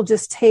many people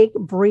just take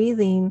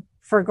breathing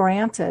for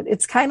granted.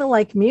 It's kind of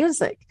like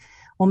music.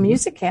 Well,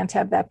 music can't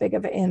have that big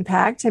of an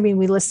impact. I mean,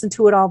 we listen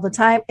to it all the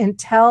time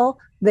until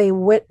they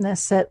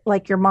witness it,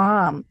 like your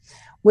mom,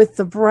 with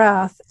the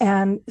breath,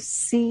 and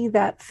see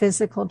that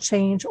physical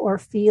change or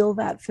feel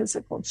that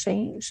physical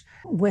change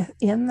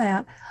within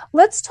that.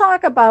 Let's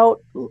talk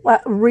about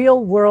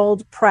real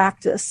world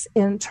practice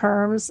in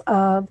terms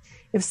of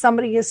if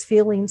somebody is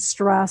feeling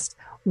stressed.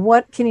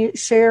 What can you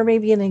share,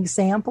 maybe an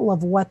example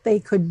of what they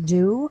could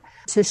do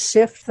to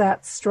shift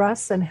that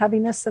stress and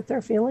heaviness that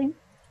they're feeling?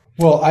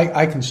 Well,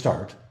 I can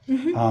start.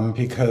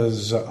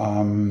 Because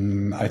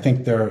I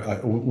think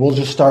we'll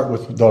just start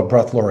with the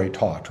breath Lori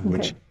taught,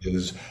 which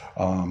is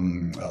a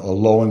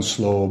low and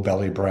slow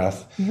belly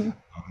breath, an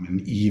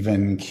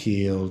even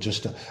keel,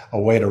 just a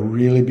way to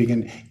really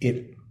begin.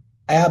 It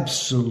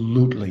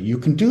absolutely, you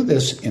can do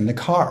this in the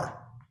car.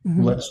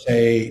 Let's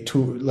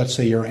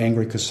say you're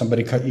angry because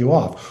somebody cut you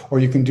off, or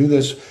you can do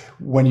this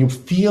when you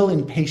feel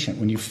impatient,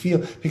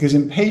 because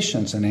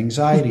impatience and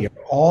anxiety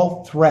are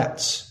all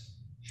threats,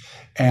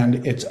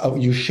 and it's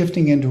you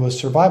shifting into a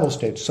survival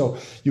state. So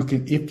you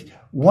can, if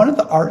one of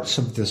the arts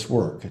of this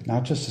work,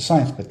 not just the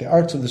science, but the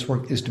arts of this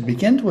work, is to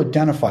begin to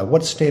identify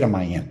what state am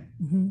I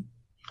in.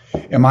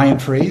 Am I in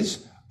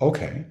freeze?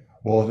 Okay.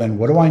 Well, then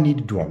what do I need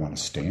to do? I want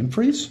to stay in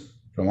freeze?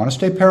 Do I want to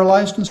stay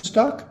paralyzed and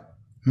stuck?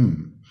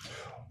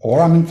 Or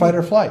I'm in fight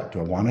or flight. Do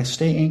I want to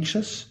stay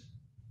anxious?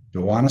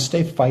 Do I want to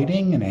stay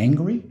fighting and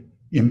angry,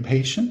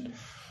 impatient?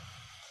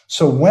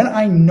 So when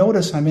I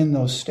notice I'm in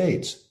those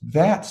states,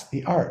 that's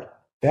the art.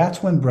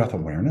 That's when breath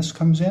awareness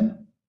comes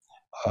in,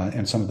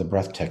 and some of the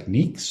breath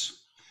techniques,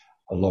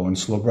 a low and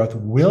slow breath,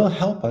 will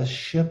help us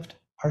shift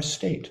our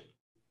state.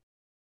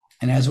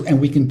 And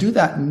we can do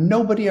that.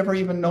 Nobody ever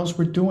even knows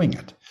we're doing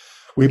it.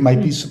 We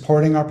might be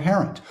supporting our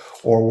parent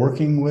or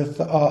working with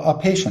a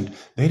patient.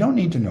 They don't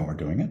need to know we're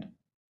doing it.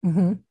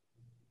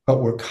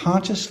 But we're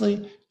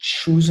consciously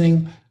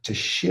choosing to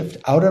shift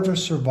out of a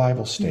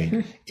survival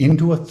state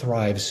into a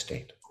thrive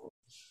state.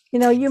 You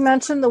know, you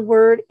mentioned the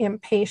word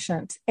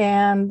impatient,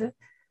 and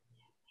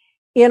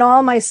in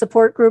all my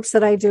support groups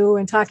that I do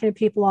and talking to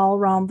people all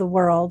around the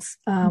world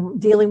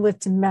dealing with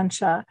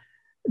dementia,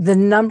 the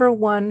number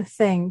one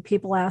thing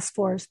people ask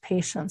for is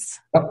patience.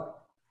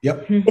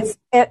 Yep.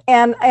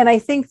 And I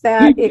think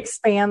that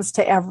expands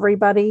to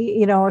everybody.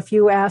 You know, if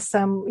you ask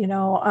them, you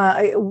know,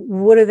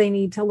 what do they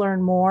need to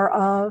learn more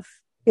of?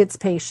 It's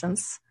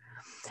patience.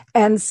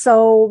 And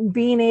so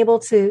being able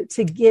to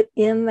get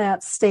in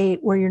that state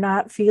where you're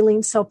not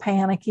feeling so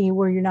panicky,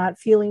 where you're not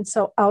feeling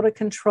so out of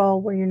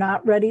control, where you're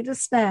not ready to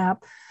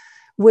snap,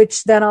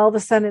 which then all of a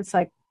sudden it's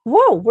like,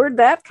 whoa, where'd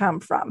that come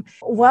from?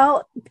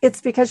 Well,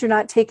 it's because you're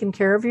not taking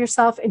care of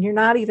yourself and you're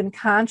not even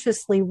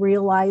consciously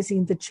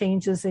realizing the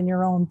changes in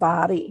your own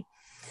body.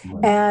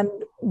 Right. And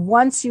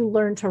once you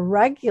learn to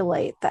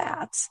regulate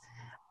that,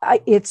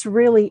 it's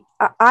really,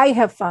 I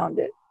have found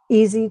it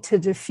easy to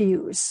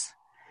diffuse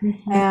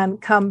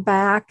and come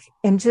back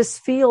and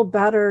just feel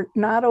better,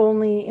 not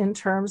only in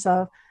terms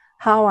of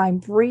how I'm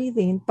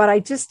breathing, but I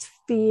just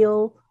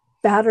feel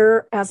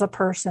better as a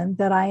person,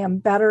 that I am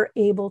better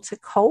able to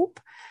cope,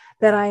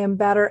 that I am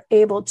better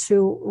able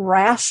to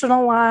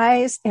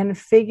rationalize and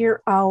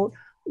figure out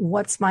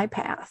what's my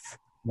path.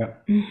 Yeah.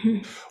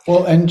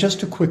 Well, and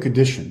just a quick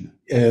addition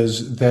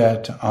is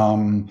that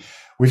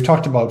we've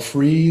talked about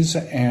freeze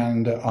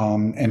and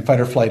fight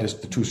or flight as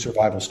the two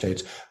survival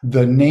states.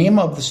 The name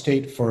of the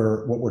state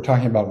for what we're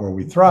talking about where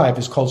we thrive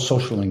is called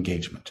social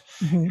engagement.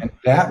 And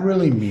that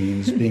really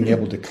means being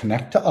able to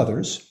connect to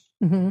others,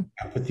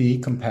 empathy,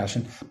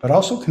 compassion, but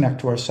also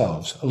connect to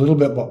ourselves. A little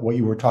bit about what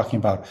you were talking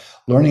about,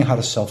 learning how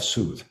to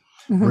self-soothe,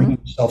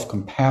 bringing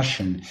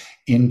self-compassion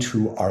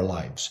into our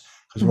lives.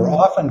 Because we're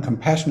often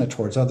compassionate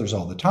towards others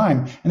all the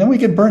time, and then we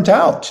get burnt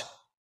out.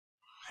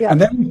 Yeah. And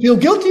then we feel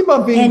guilty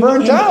about being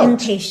burnt out.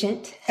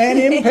 Impatient. And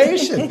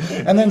impatient.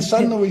 And then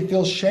suddenly we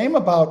feel shame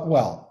about,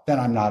 well, then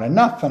I'm not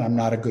enough and I'm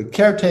not a good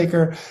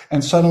caretaker.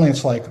 And suddenly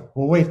it's like,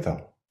 well, wait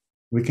though.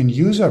 We can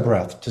use our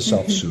breath to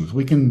self-soothe.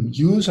 We can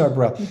use our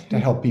breath to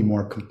help be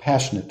more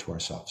compassionate to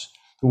ourselves.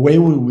 The way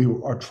we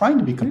are trying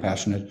to be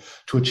compassionate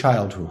to a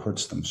child who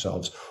hurts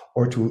themselves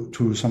or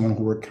to someone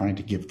who we're trying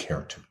to give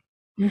care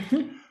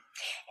to.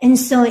 And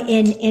so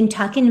in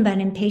talking about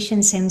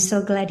impatience, I'm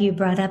so glad you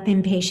brought up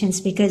impatience,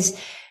 because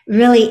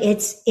really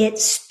it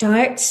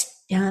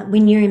starts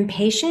when you're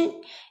impatient,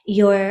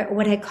 your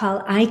what I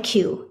call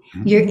IQ,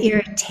 your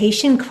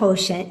irritation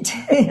quotient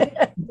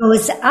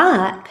goes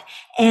up.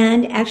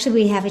 And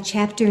actually we have a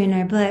chapter in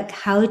our book,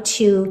 how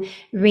to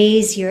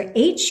raise your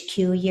HQ,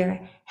 your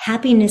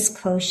happiness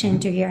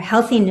quotient or your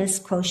healthiness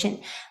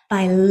quotient,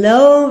 by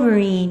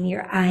lowering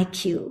your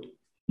IQ,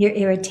 your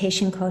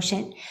irritation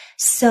quotient.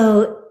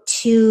 So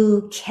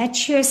to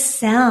catch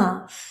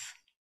yourself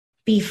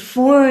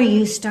before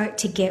you start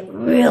to get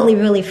really,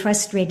 really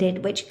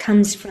frustrated, which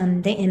comes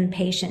from the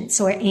impatience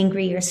or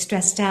angry or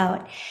stressed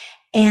out.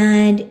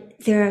 And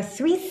there are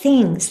 3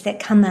 things that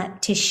come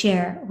up to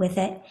share with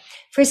it.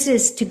 First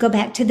is to go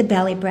back to the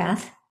belly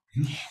breath.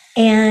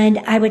 And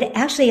I would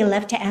actually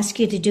love to ask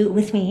you to do it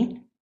with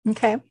me.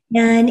 Okay.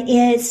 And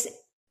it's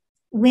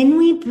when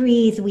we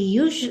breathe, we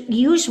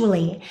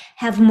usually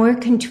have more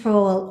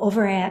control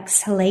over our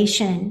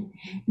exhalation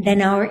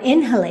than our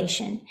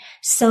inhalation.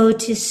 So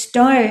to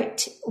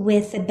start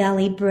with the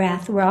belly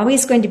breath, we're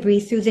always going to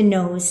breathe through the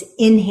nose,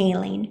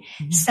 inhaling,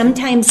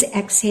 sometimes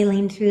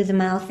exhaling through the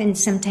mouth and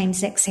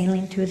sometimes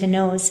exhaling through the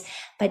nose,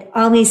 but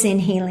always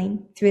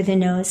inhaling through the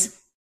nose.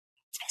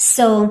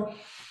 So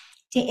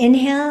to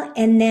inhale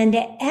and then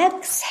to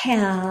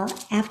exhale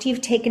after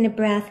you've taken a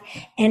breath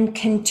and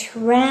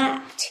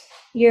contract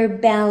your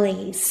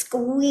belly,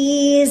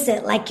 squeeze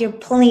it like you're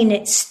pulling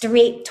it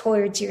straight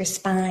towards your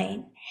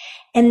spine.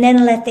 And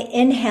then let the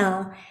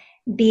inhale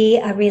be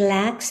a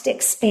relaxed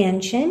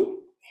expansion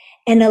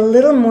and a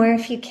little more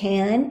if you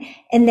can.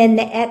 And then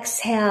the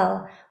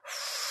exhale,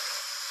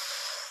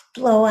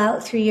 blow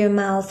out through your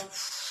mouth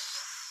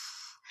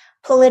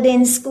Pull it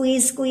in,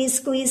 squeeze, squeeze,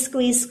 squeeze,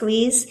 squeeze,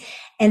 squeeze,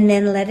 and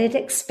then let it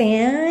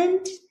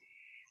expand.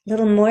 A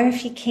little more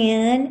if you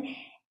can.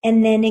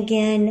 And then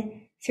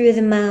again, through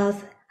the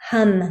mouth,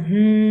 hum,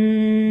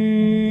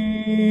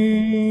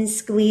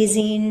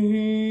 squeezing,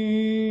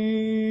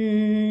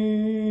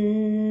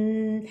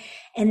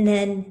 and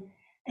then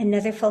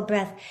another full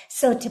breath.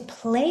 So to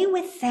play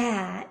with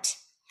that,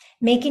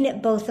 making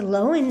it both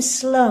low and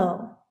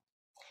slow,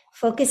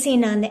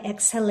 focusing on the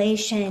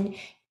exhalation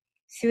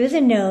through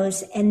the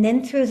nose and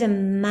then through the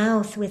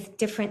mouth with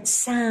different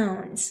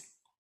sounds.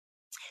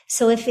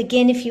 So if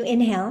you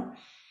inhale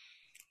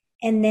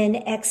and then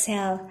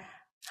exhale,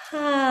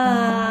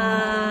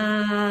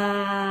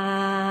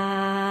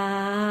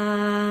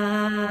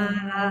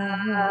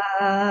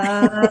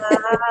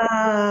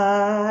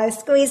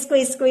 squeeze,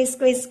 squeeze, squeeze,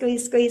 squeeze,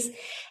 squeeze, squeeze.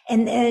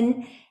 And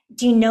then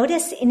do you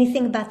notice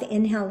anything about the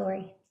inhale,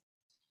 Lori?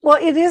 Well,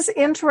 it is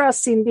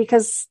interesting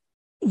because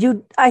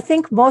I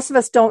think most of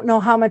us don't know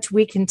how much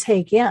we can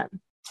take in.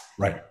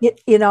 Right.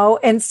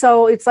 And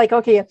so it's like,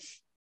 okay,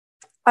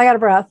 I got a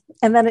breath.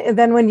 And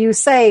then when you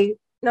say,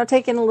 no,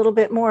 take in a little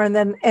bit more.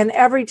 And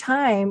every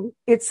time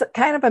it's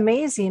kind of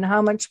amazing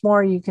how much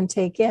more you can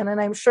take in. And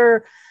I'm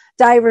sure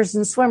divers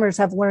and swimmers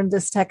have learned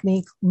this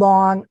technique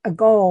long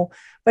ago,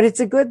 but it's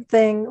a good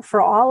thing for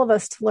all of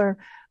us to learn.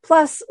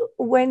 Plus,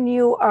 when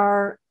you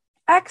are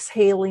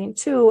exhaling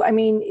too, I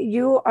mean,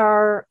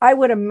 I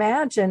would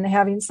imagine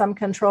having some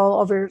control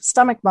over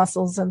stomach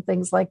muscles and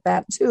things like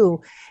that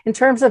too, in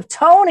terms of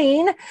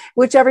toning,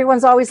 which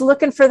everyone's always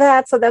looking for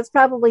that. So that's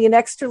probably an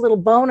extra little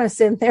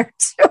bonus in there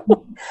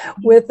too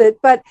with it.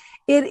 But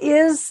it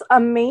is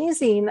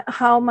amazing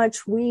how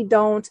much we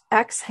don't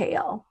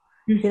exhale,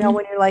 when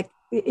you're like,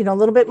 a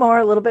little bit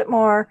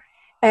more.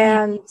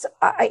 And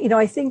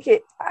I think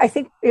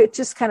it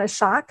just kind of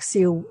shocks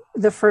you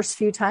the first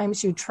few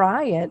times you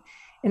try it,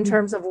 in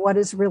terms of what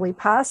is really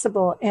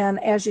possible.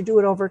 And as you do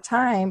it over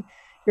time,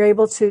 you're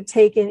able to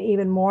take in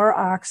even more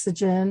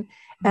oxygen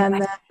and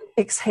then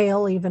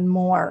exhale even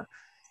more,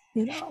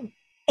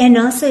 And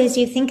also, as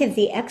you think of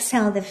the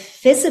exhale, the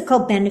physical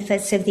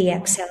benefits of the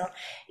exhale,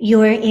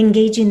 you're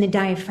engaging the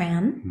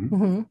diaphragm,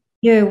 Mm-hmm.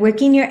 you're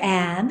working your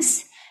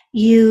abs,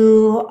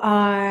 you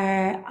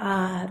are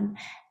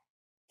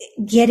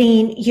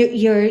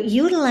you're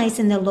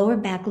utilizing the lower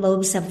back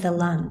lobes of the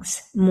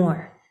lungs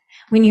more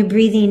when you're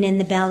breathing in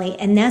the belly.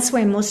 And that's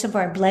where most of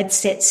our blood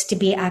sits to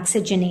be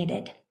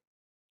oxygenated.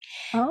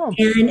 Oh.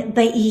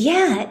 But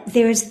yet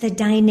there's the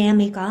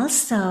dynamic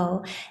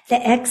also. The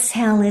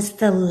exhale is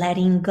the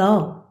letting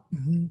go,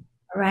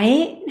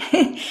 right?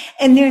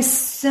 And there's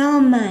so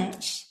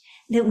much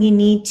that we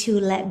need to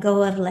let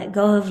go of,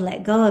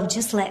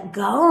 just let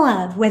go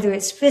of, whether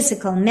it's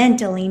physical,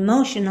 mental,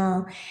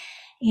 emotional,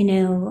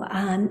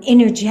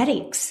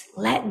 energetics,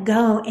 let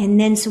go. And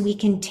then so we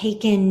can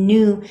take in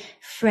new,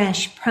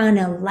 fresh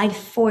prana, life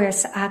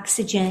force,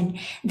 oxygen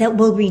that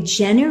will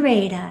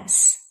regenerate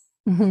us,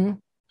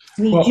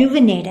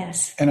 rejuvenate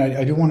us. And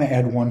I do want to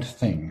add one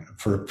thing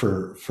for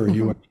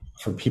you and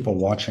for people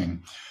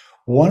watching.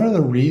 One of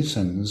the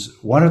reasons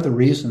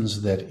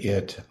that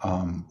it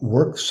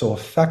works so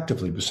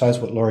effectively, besides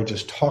what Lori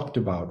just talked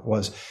about,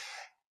 was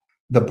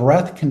the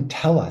breath can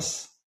tell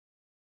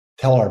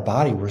our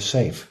body we're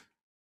safe.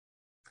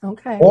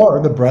 Okay.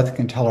 Or the breath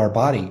can tell our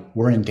body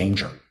we're in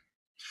danger.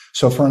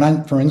 So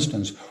for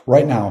instance,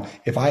 right now,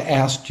 if I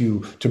asked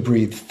you to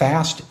breathe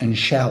fast and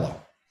shallow,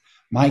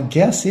 my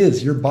guess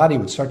is your body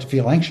would start to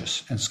feel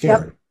anxious and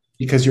scared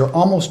because you're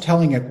almost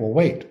telling it, well,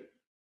 wait,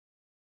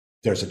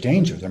 there's a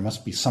danger. There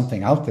must be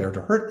something out there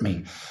to hurt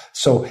me.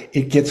 So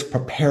it gets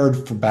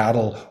prepared for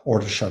battle or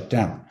to shut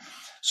down.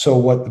 So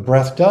what the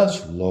breath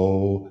does,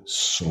 low,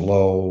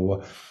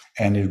 slow,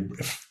 and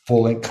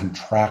full in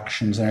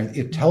contractions, and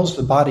it tells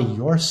the body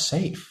you're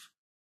safe.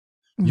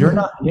 You're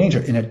not in danger.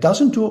 And it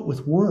doesn't do it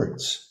with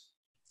words.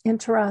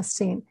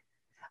 Interesting.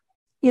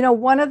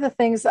 One of the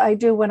things I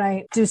do when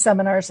I do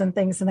seminars and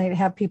things, and I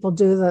have people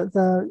do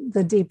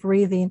the deep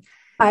breathing,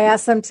 I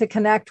ask them to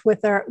connect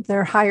with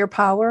their higher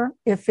power.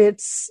 If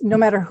it's no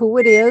matter who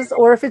it is,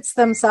 or if it's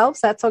themselves,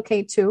 that's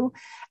okay too.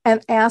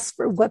 And ask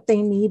for what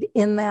they need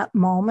in that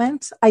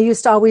moment. I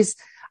used to always,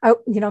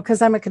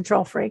 because I'm a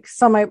control freak.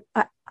 So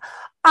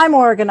I'm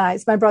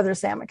organized. My brothers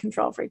say I'm a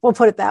control freak. We'll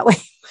put it that way.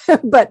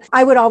 But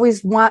I would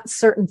always want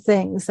certain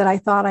things that I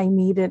thought I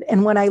needed.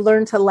 And when I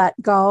learned to let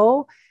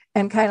go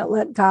and kind of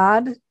let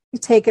God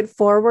take it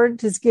forward,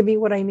 just give me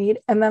what I need.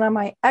 And then on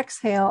my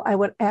exhale, I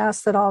would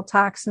ask that all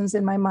toxins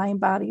in my mind,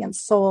 body, and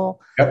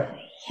soul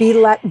be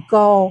let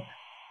go.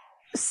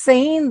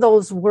 Saying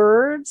those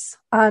words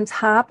on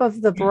top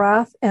of the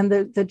breath and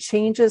the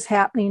changes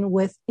happening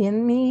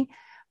within me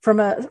from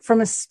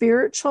a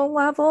spiritual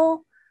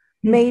level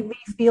made me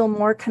feel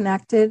more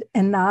connected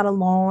and not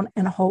alone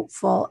and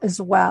hopeful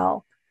as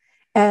well.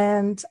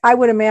 And I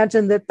would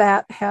imagine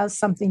that has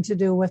something to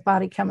do with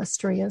body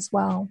chemistry as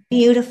well.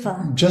 Beautiful.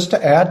 Just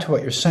to add to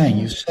what you're saying,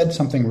 you said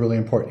something really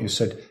important. You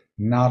said,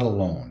 not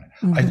alone.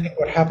 I think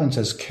what happens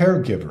as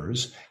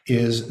caregivers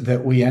is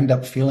that we end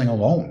up feeling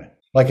alone.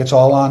 like it's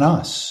all on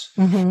us,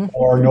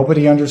 or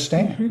nobody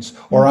understands,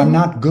 or I'm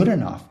not good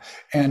enough.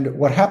 And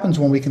what happens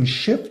when we can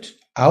shift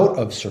out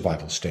of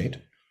survival state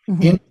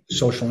into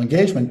social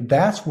engagement,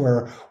 that's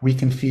where we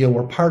can feel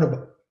we're part of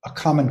a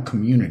common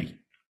community.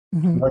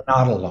 We're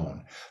not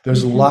alone.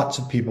 There's lots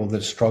of people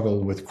that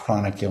struggle with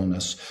chronic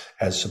illness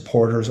as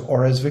supporters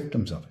or as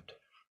victims of it.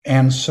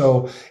 And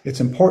so it's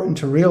important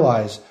to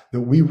realize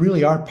that we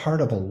really are part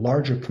of a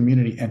larger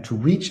community and to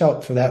reach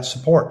out for that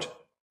support.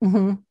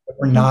 We're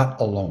not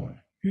alone.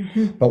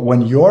 But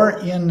when we're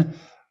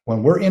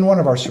in one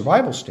of our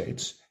survival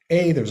states,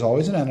 A, there's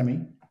always an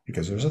enemy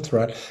because there's a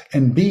threat,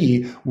 and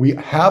B, we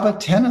have a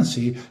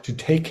tendency to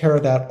take care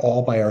of that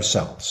all by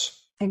ourselves.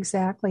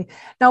 Exactly.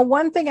 Now,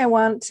 one thing I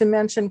want to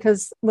mention,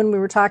 because when we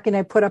were talking,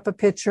 I put up a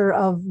picture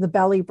of the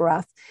belly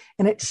breath,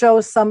 and it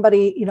shows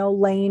somebody,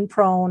 laying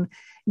prone.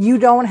 You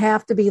don't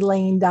have to be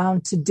laying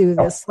down to do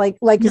this.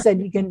 Like you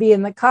said, you can be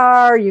in the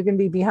car, you can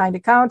be behind a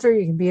counter,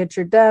 you can be at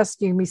your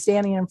desk, you can be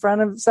standing in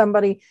front of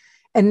somebody,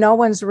 and no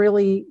one's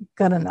really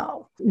going to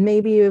know.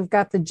 Maybe you've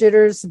got the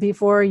jitters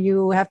before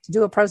you have to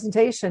do a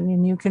presentation,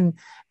 and you can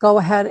go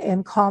ahead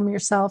and calm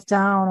yourself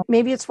down.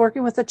 Maybe it's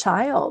working with a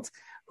child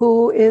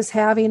who is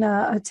having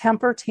a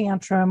temper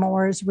tantrum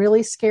or is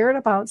really scared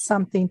about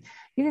something.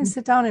 You can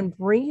sit down and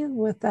breathe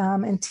with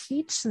them and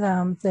teach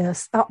them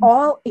this.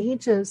 All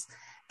ages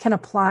can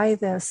apply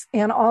this,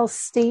 and all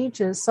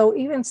stages. So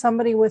even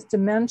somebody with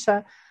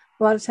dementia,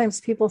 a lot of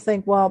times people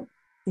think, well,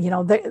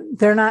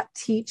 they're not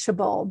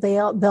teachable.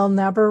 They'll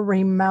never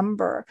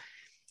remember.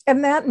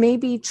 And that may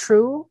be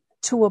true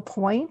to a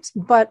point,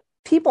 but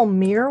people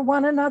mirror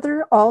one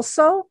another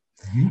also.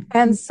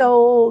 And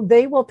so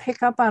they will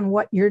pick up on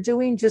what you're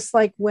doing, just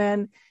like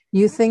when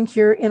you think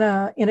you're in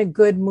a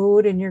good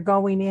mood and you're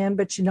going in,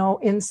 but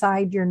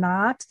inside you're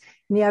not,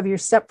 and you have your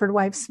Stepford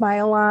wife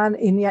smile on,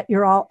 and yet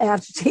you're all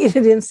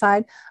agitated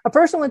inside. A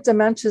person with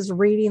dementia is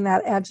reading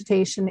that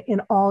agitation in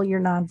all your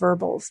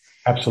nonverbals.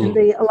 Absolutely.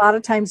 And they a lot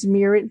of times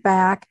mirror it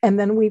back, and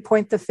then we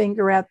point the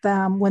finger at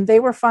them when they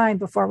were fine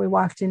before we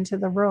walked into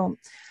the room.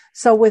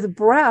 So with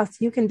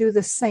breath, you can do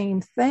the same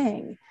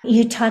thing.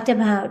 You talked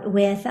about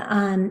with,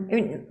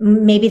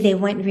 maybe they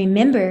won't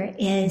remember,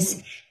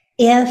 is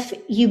if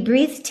you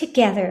breathe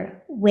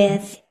together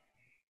with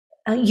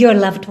your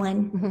loved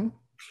one,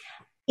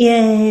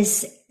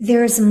 is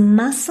there's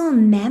muscle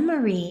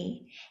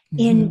memory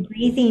in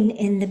breathing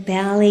in the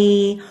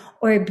belly,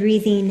 or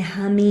breathing,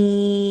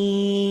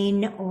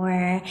 humming,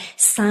 or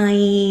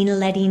sighing,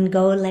 letting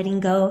go,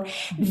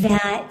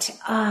 that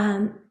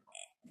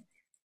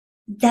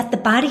the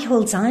body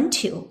holds on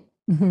to.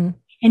 And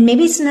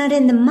maybe it's not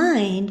in the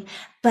mind,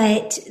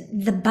 but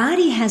the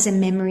body has a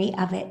memory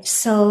of it.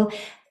 So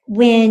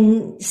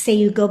when, say,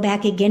 you go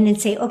back again and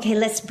say, okay,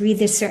 let's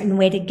breathe a certain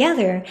way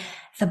together,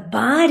 the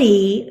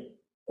body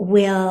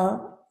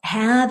will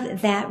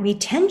have that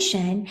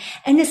retention.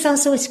 And this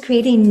also is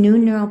creating new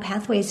neural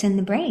pathways in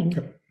the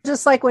brain.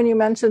 Just like when you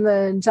mentioned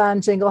the John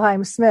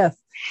Jingleheimer Smith,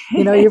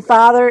 your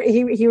father,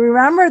 he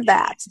remembered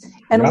that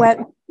and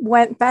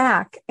went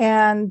back.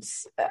 And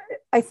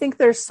I think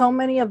there's so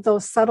many of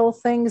those subtle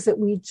things that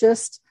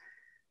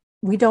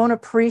we don't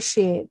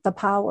appreciate the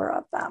power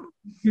of them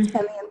and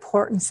the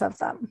importance of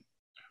them.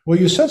 Well,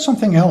 you said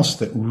something else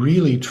that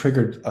really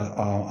triggered,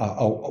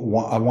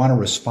 I want to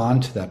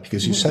respond to that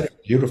because you said it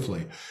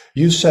beautifully.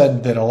 You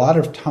said that a lot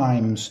of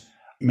times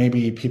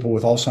maybe people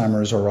with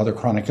Alzheimer's or other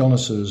chronic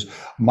illnesses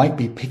might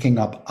be picking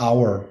up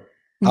our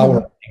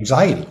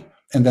anxiety.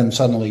 And then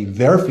suddenly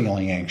they're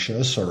feeling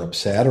anxious or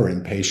upset or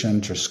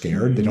impatient or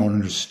scared. They don't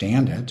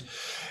understand it.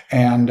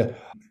 And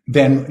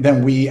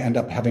then we end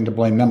up having to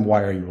blame them.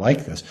 Why are you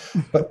like this?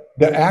 But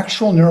the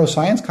actual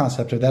neuroscience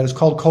concept of that is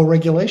called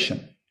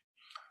co-regulation.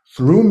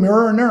 Through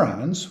mirror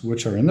neurons,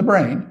 which are in the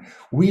brain,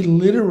 we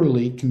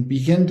literally can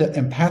begin to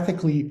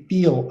empathically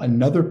feel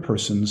another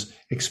person's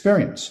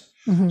experience.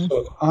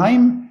 So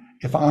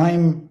if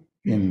I'm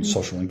in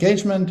social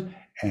engagement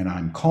and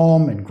I'm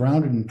calm and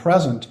grounded and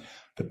present,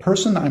 the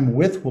person I'm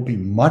with will be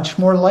much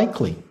more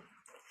likely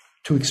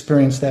to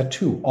experience that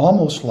too,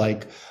 almost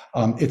like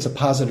it's a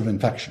positive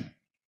infection.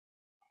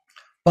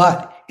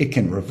 But it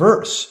can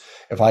reverse.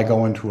 If I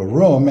go into a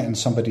room and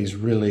somebody's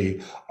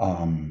really,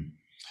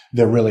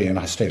 they're really in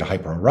a state of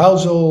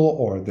hyperarousal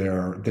or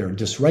they're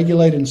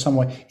dysregulated in some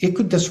way, it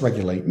could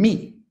dysregulate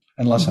me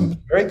unless I'm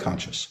very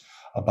conscious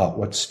about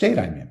what state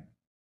I'm in.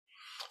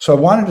 So I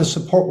wanted to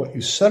support what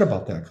you said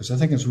about that because I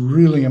think it's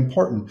really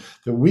important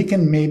that we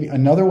can maybe,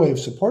 another way of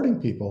supporting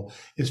people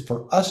is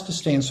for us to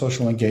stay in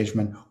social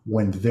engagement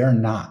when they're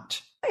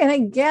not. And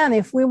again,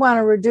 if we want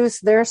to reduce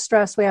their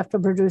stress, we have to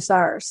reduce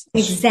ours.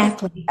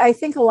 Exactly. I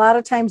think a lot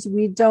of times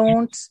we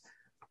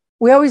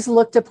always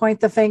look to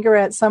point the finger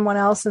at someone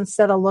else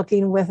instead of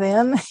looking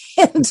within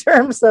in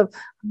terms of,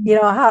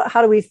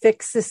 how do we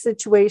fix this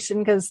situation?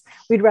 Because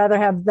we'd rather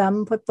have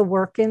them put the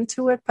work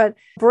into it. But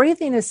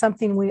breathing is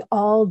something we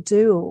all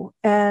do.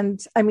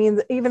 And I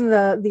mean, even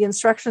the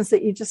instructions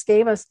that you just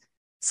gave us,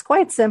 it's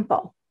quite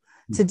simple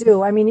to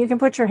do. I mean, you can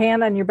put your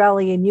hand on your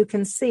belly and you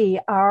can see,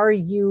 are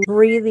you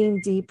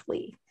breathing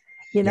deeply?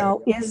 You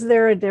know, is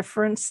there a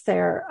difference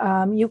there?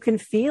 You can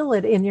feel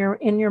it in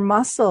your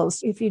muscles.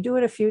 If you do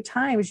it a few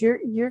times,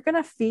 you're going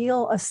to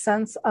feel a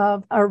sense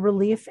of a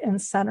relief and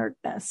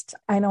centeredness.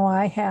 I know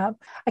I have.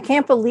 I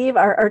can't believe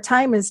our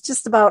time is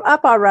just about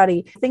up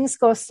already. Things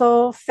go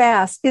so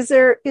fast. Is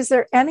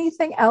there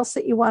anything else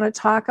that you want to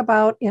talk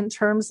about in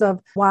terms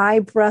of why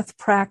breath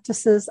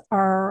practices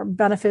are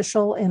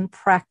beneficial and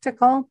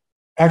practical?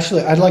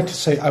 Actually,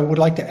 I would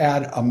like to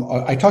add,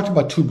 I talked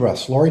about two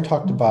breaths. Lori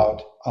talked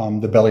about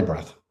the belly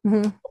breath,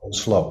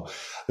 slow.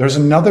 There's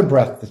another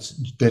breath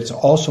that's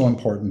also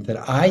important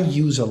that I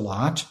use a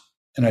lot,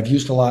 and I've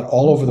used a lot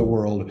all over the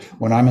world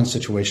when I'm in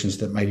situations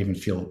that might even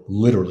feel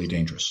literally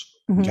dangerous.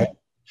 Okay.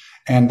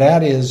 And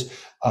that is,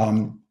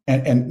 and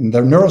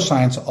the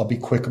neuroscience I'll be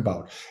quick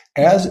about.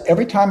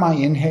 Every time I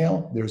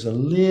inhale, there's a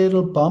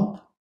little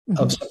bump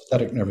of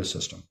sympathetic nervous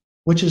system,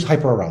 which is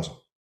hyperarousal.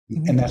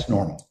 And that's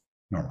normal.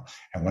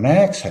 And when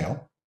I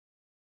exhale,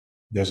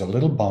 there's a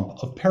little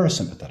bump of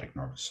parasympathetic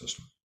nervous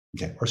system,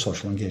 okay, or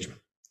social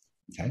engagement.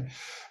 Okay.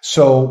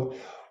 So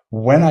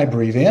when I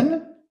breathe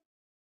in,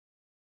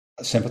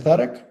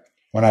 sympathetic.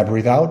 When I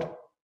breathe out,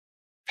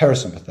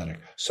 parasympathetic.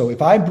 So if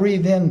I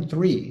breathe in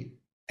 3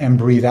 and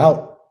breathe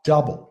out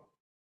double,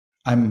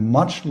 I'm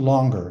much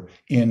longer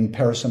in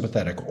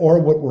parasympathetic, or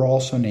what we're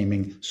also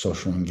naming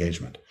social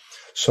engagement.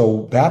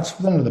 So that's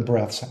one of the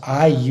breaths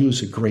I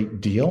use a great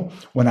deal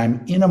when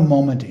I'm in a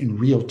moment in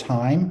real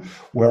time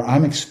where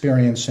I'm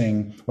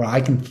experiencing, where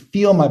I can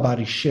feel my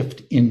body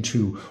shift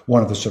into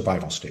one of the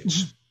survival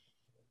states.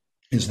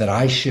 Is that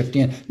I shift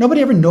in.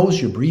 Nobody ever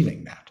knows you're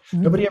breathing that.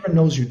 Nobody ever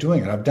knows you're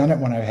doing it. I've done it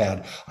when I've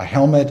had a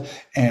helmet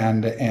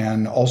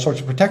and all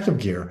sorts of protective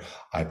gear.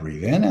 I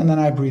breathe in and then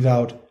I breathe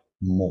out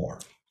more.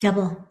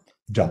 Double.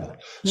 Yeah.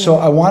 So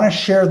I want to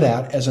share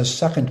that as a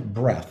second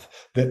breath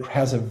that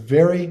has a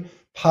very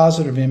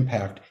positive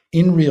impact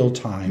in real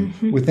time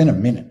within a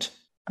minute.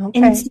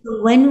 Okay. And so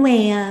one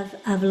way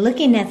of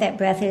looking at that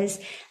breath is,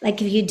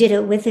 like if you did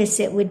it with us,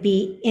 it would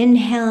be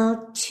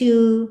inhale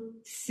 2,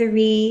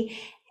 3,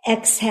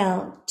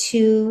 exhale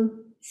 2,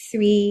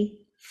 3,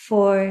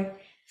 4,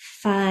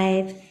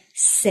 5,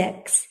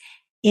 6.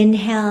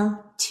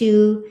 Inhale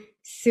 2,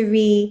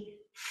 3,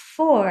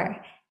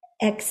 4.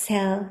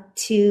 Exhale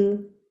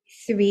 2,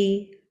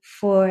 3,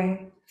 4,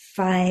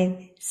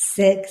 5,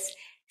 6,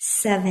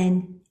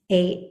 7,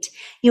 8.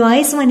 You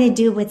always want to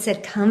do what's a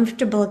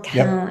comfortable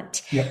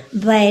count,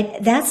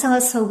 but that's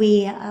also,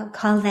 we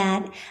call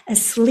that a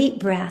sleep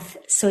breath.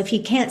 So if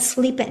you can't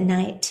sleep at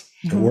night,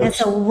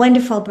 that's a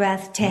wonderful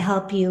breath to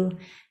help you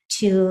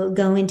to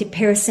go into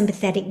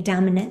parasympathetic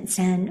dominance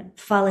and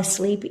fall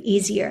asleep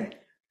easier.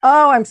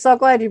 Oh, I'm so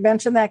glad you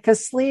mentioned that,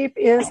 because sleep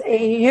is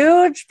a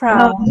huge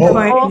problem for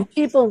both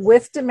people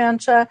with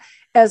dementia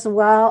as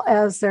well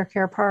as their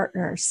care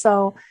partners.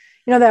 So,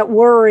 you know, that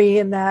worry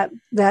and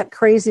that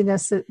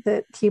craziness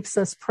that keeps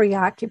us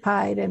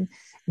preoccupied and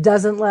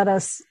doesn't let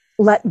us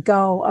let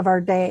go of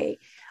our day.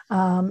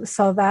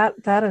 So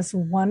that is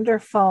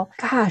wonderful.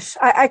 Gosh,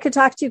 I could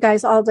talk to you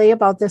guys all day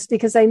about this,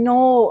 because I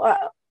know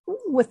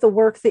with the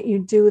work that you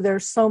do,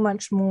 there's so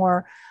much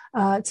more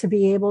to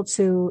be able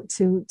to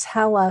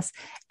tell us.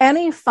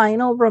 Any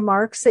final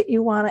remarks that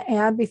you want to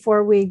add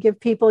before we give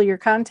people your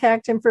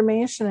contact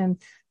information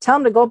and tell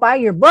them to go buy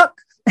your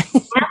book?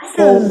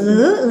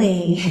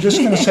 Absolutely. I'm just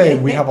going to say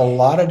we have a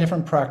lot of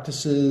different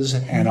practices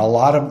and a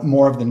lot of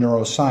more of the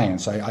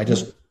neuroscience. I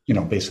just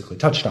basically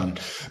touched on it,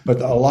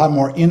 but a lot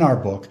more in our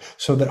book,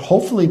 so that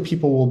hopefully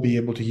people will be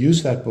able to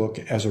use that book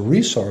as a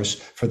resource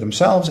for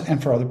themselves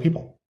and for other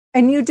people.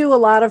 And you do a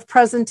lot of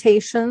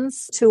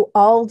presentations to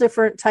all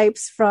different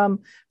types, from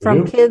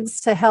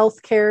kids to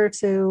healthcare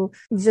to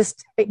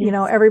just,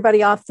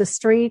 everybody off the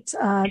street,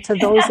 to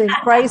those in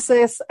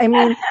crisis. I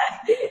mean,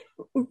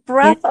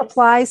 breath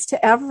applies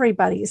to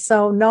everybody,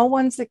 so no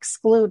one's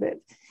excluded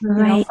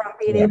from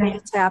being able to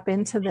tap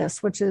into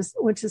this, which is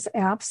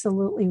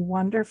absolutely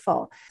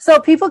wonderful. So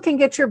people can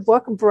get your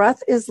book,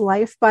 Breath is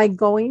Life, by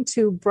going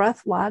to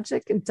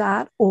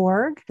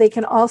breathlogic.org. They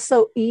can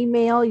also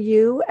email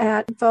you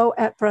at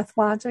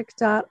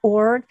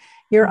info@breathlogic.org.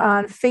 You're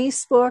on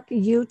Facebook,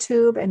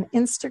 YouTube, and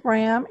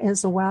Instagram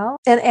as well,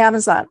 and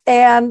Amazon.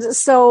 And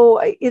so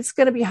it's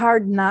going to be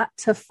hard not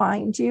to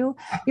find you.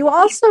 You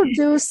also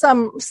do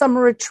some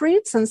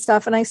retreats and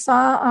stuff. And I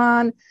saw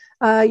on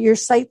your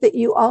site that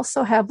you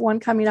also have one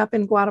coming up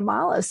in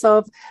Guatemala. So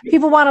if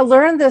people want to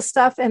learn this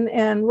stuff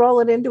and roll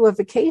it into a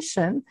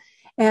vacation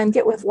and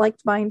get with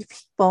like-minded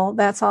people,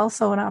 that's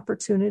also an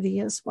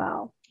opportunity as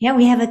well. Yeah,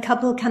 we have a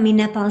couple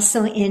coming up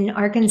also in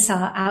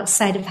Arkansas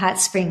outside of Hot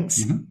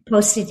Springs.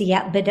 Posted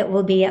yet, but it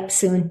will be up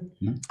soon.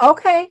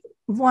 Okay,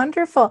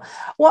 wonderful.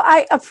 Well,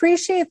 I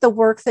appreciate the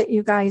work that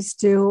you guys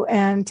do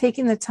and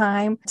taking the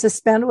time to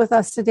spend with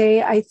us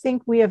today. I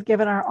think we have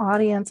given our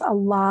audience a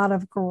lot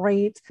of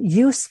great,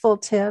 useful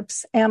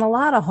tips and a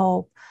lot of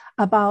hope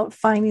about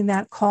finding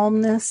that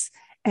calmness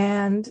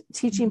and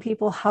teaching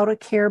people how to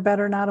care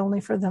better, not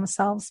only for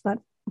themselves, but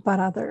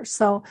others.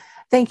 So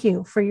thank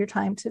you for your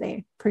time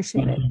today.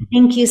 Appreciate it.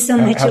 Thank you so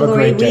much,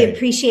 Lori. We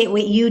appreciate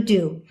what you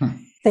do.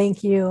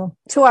 Thank you.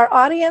 To our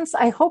audience,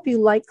 I hope you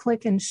like,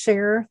 click, and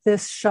share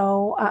this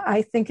show.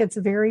 I think it's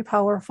very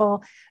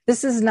powerful.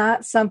 This is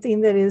not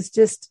something that is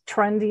just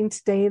trending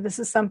today. This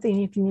is something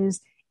you can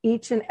use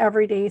each and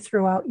every day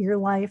throughout your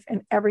life,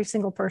 and every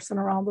single person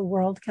around the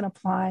world can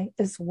apply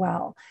as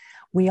well.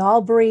 We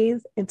all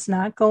breathe. It's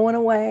not going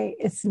away.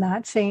 It's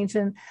not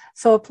changing.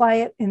 So apply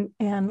it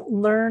and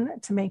learn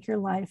to make your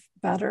life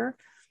better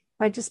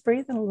by just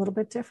breathing a little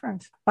bit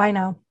different. Bye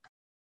now.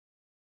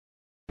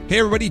 Hey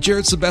everybody,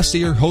 Jared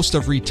Sebestier, host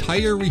of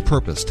Retire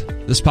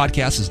Repurposed. This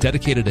podcast is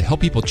dedicated to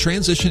help people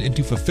transition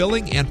into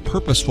fulfilling and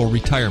purposeful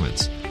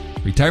retirements.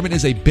 Retirement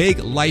is a big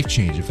life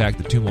change. In fact,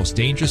 the two most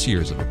dangerous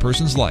years of a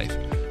person's life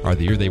are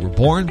the year they were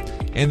born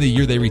and the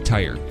year they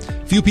retire.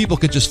 Few people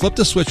could just flip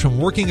the switch from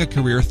working a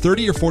career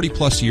 30 or 40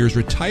 plus years,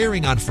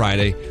 retiring on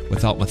Friday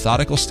without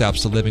methodical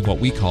steps to living what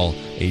we call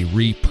a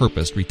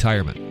repurposed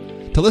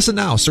retirement. To listen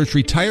now, search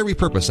Retire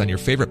Repurposed on your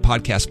favorite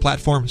podcast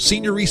platform,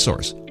 Senior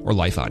Resource, or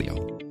Life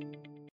Audio.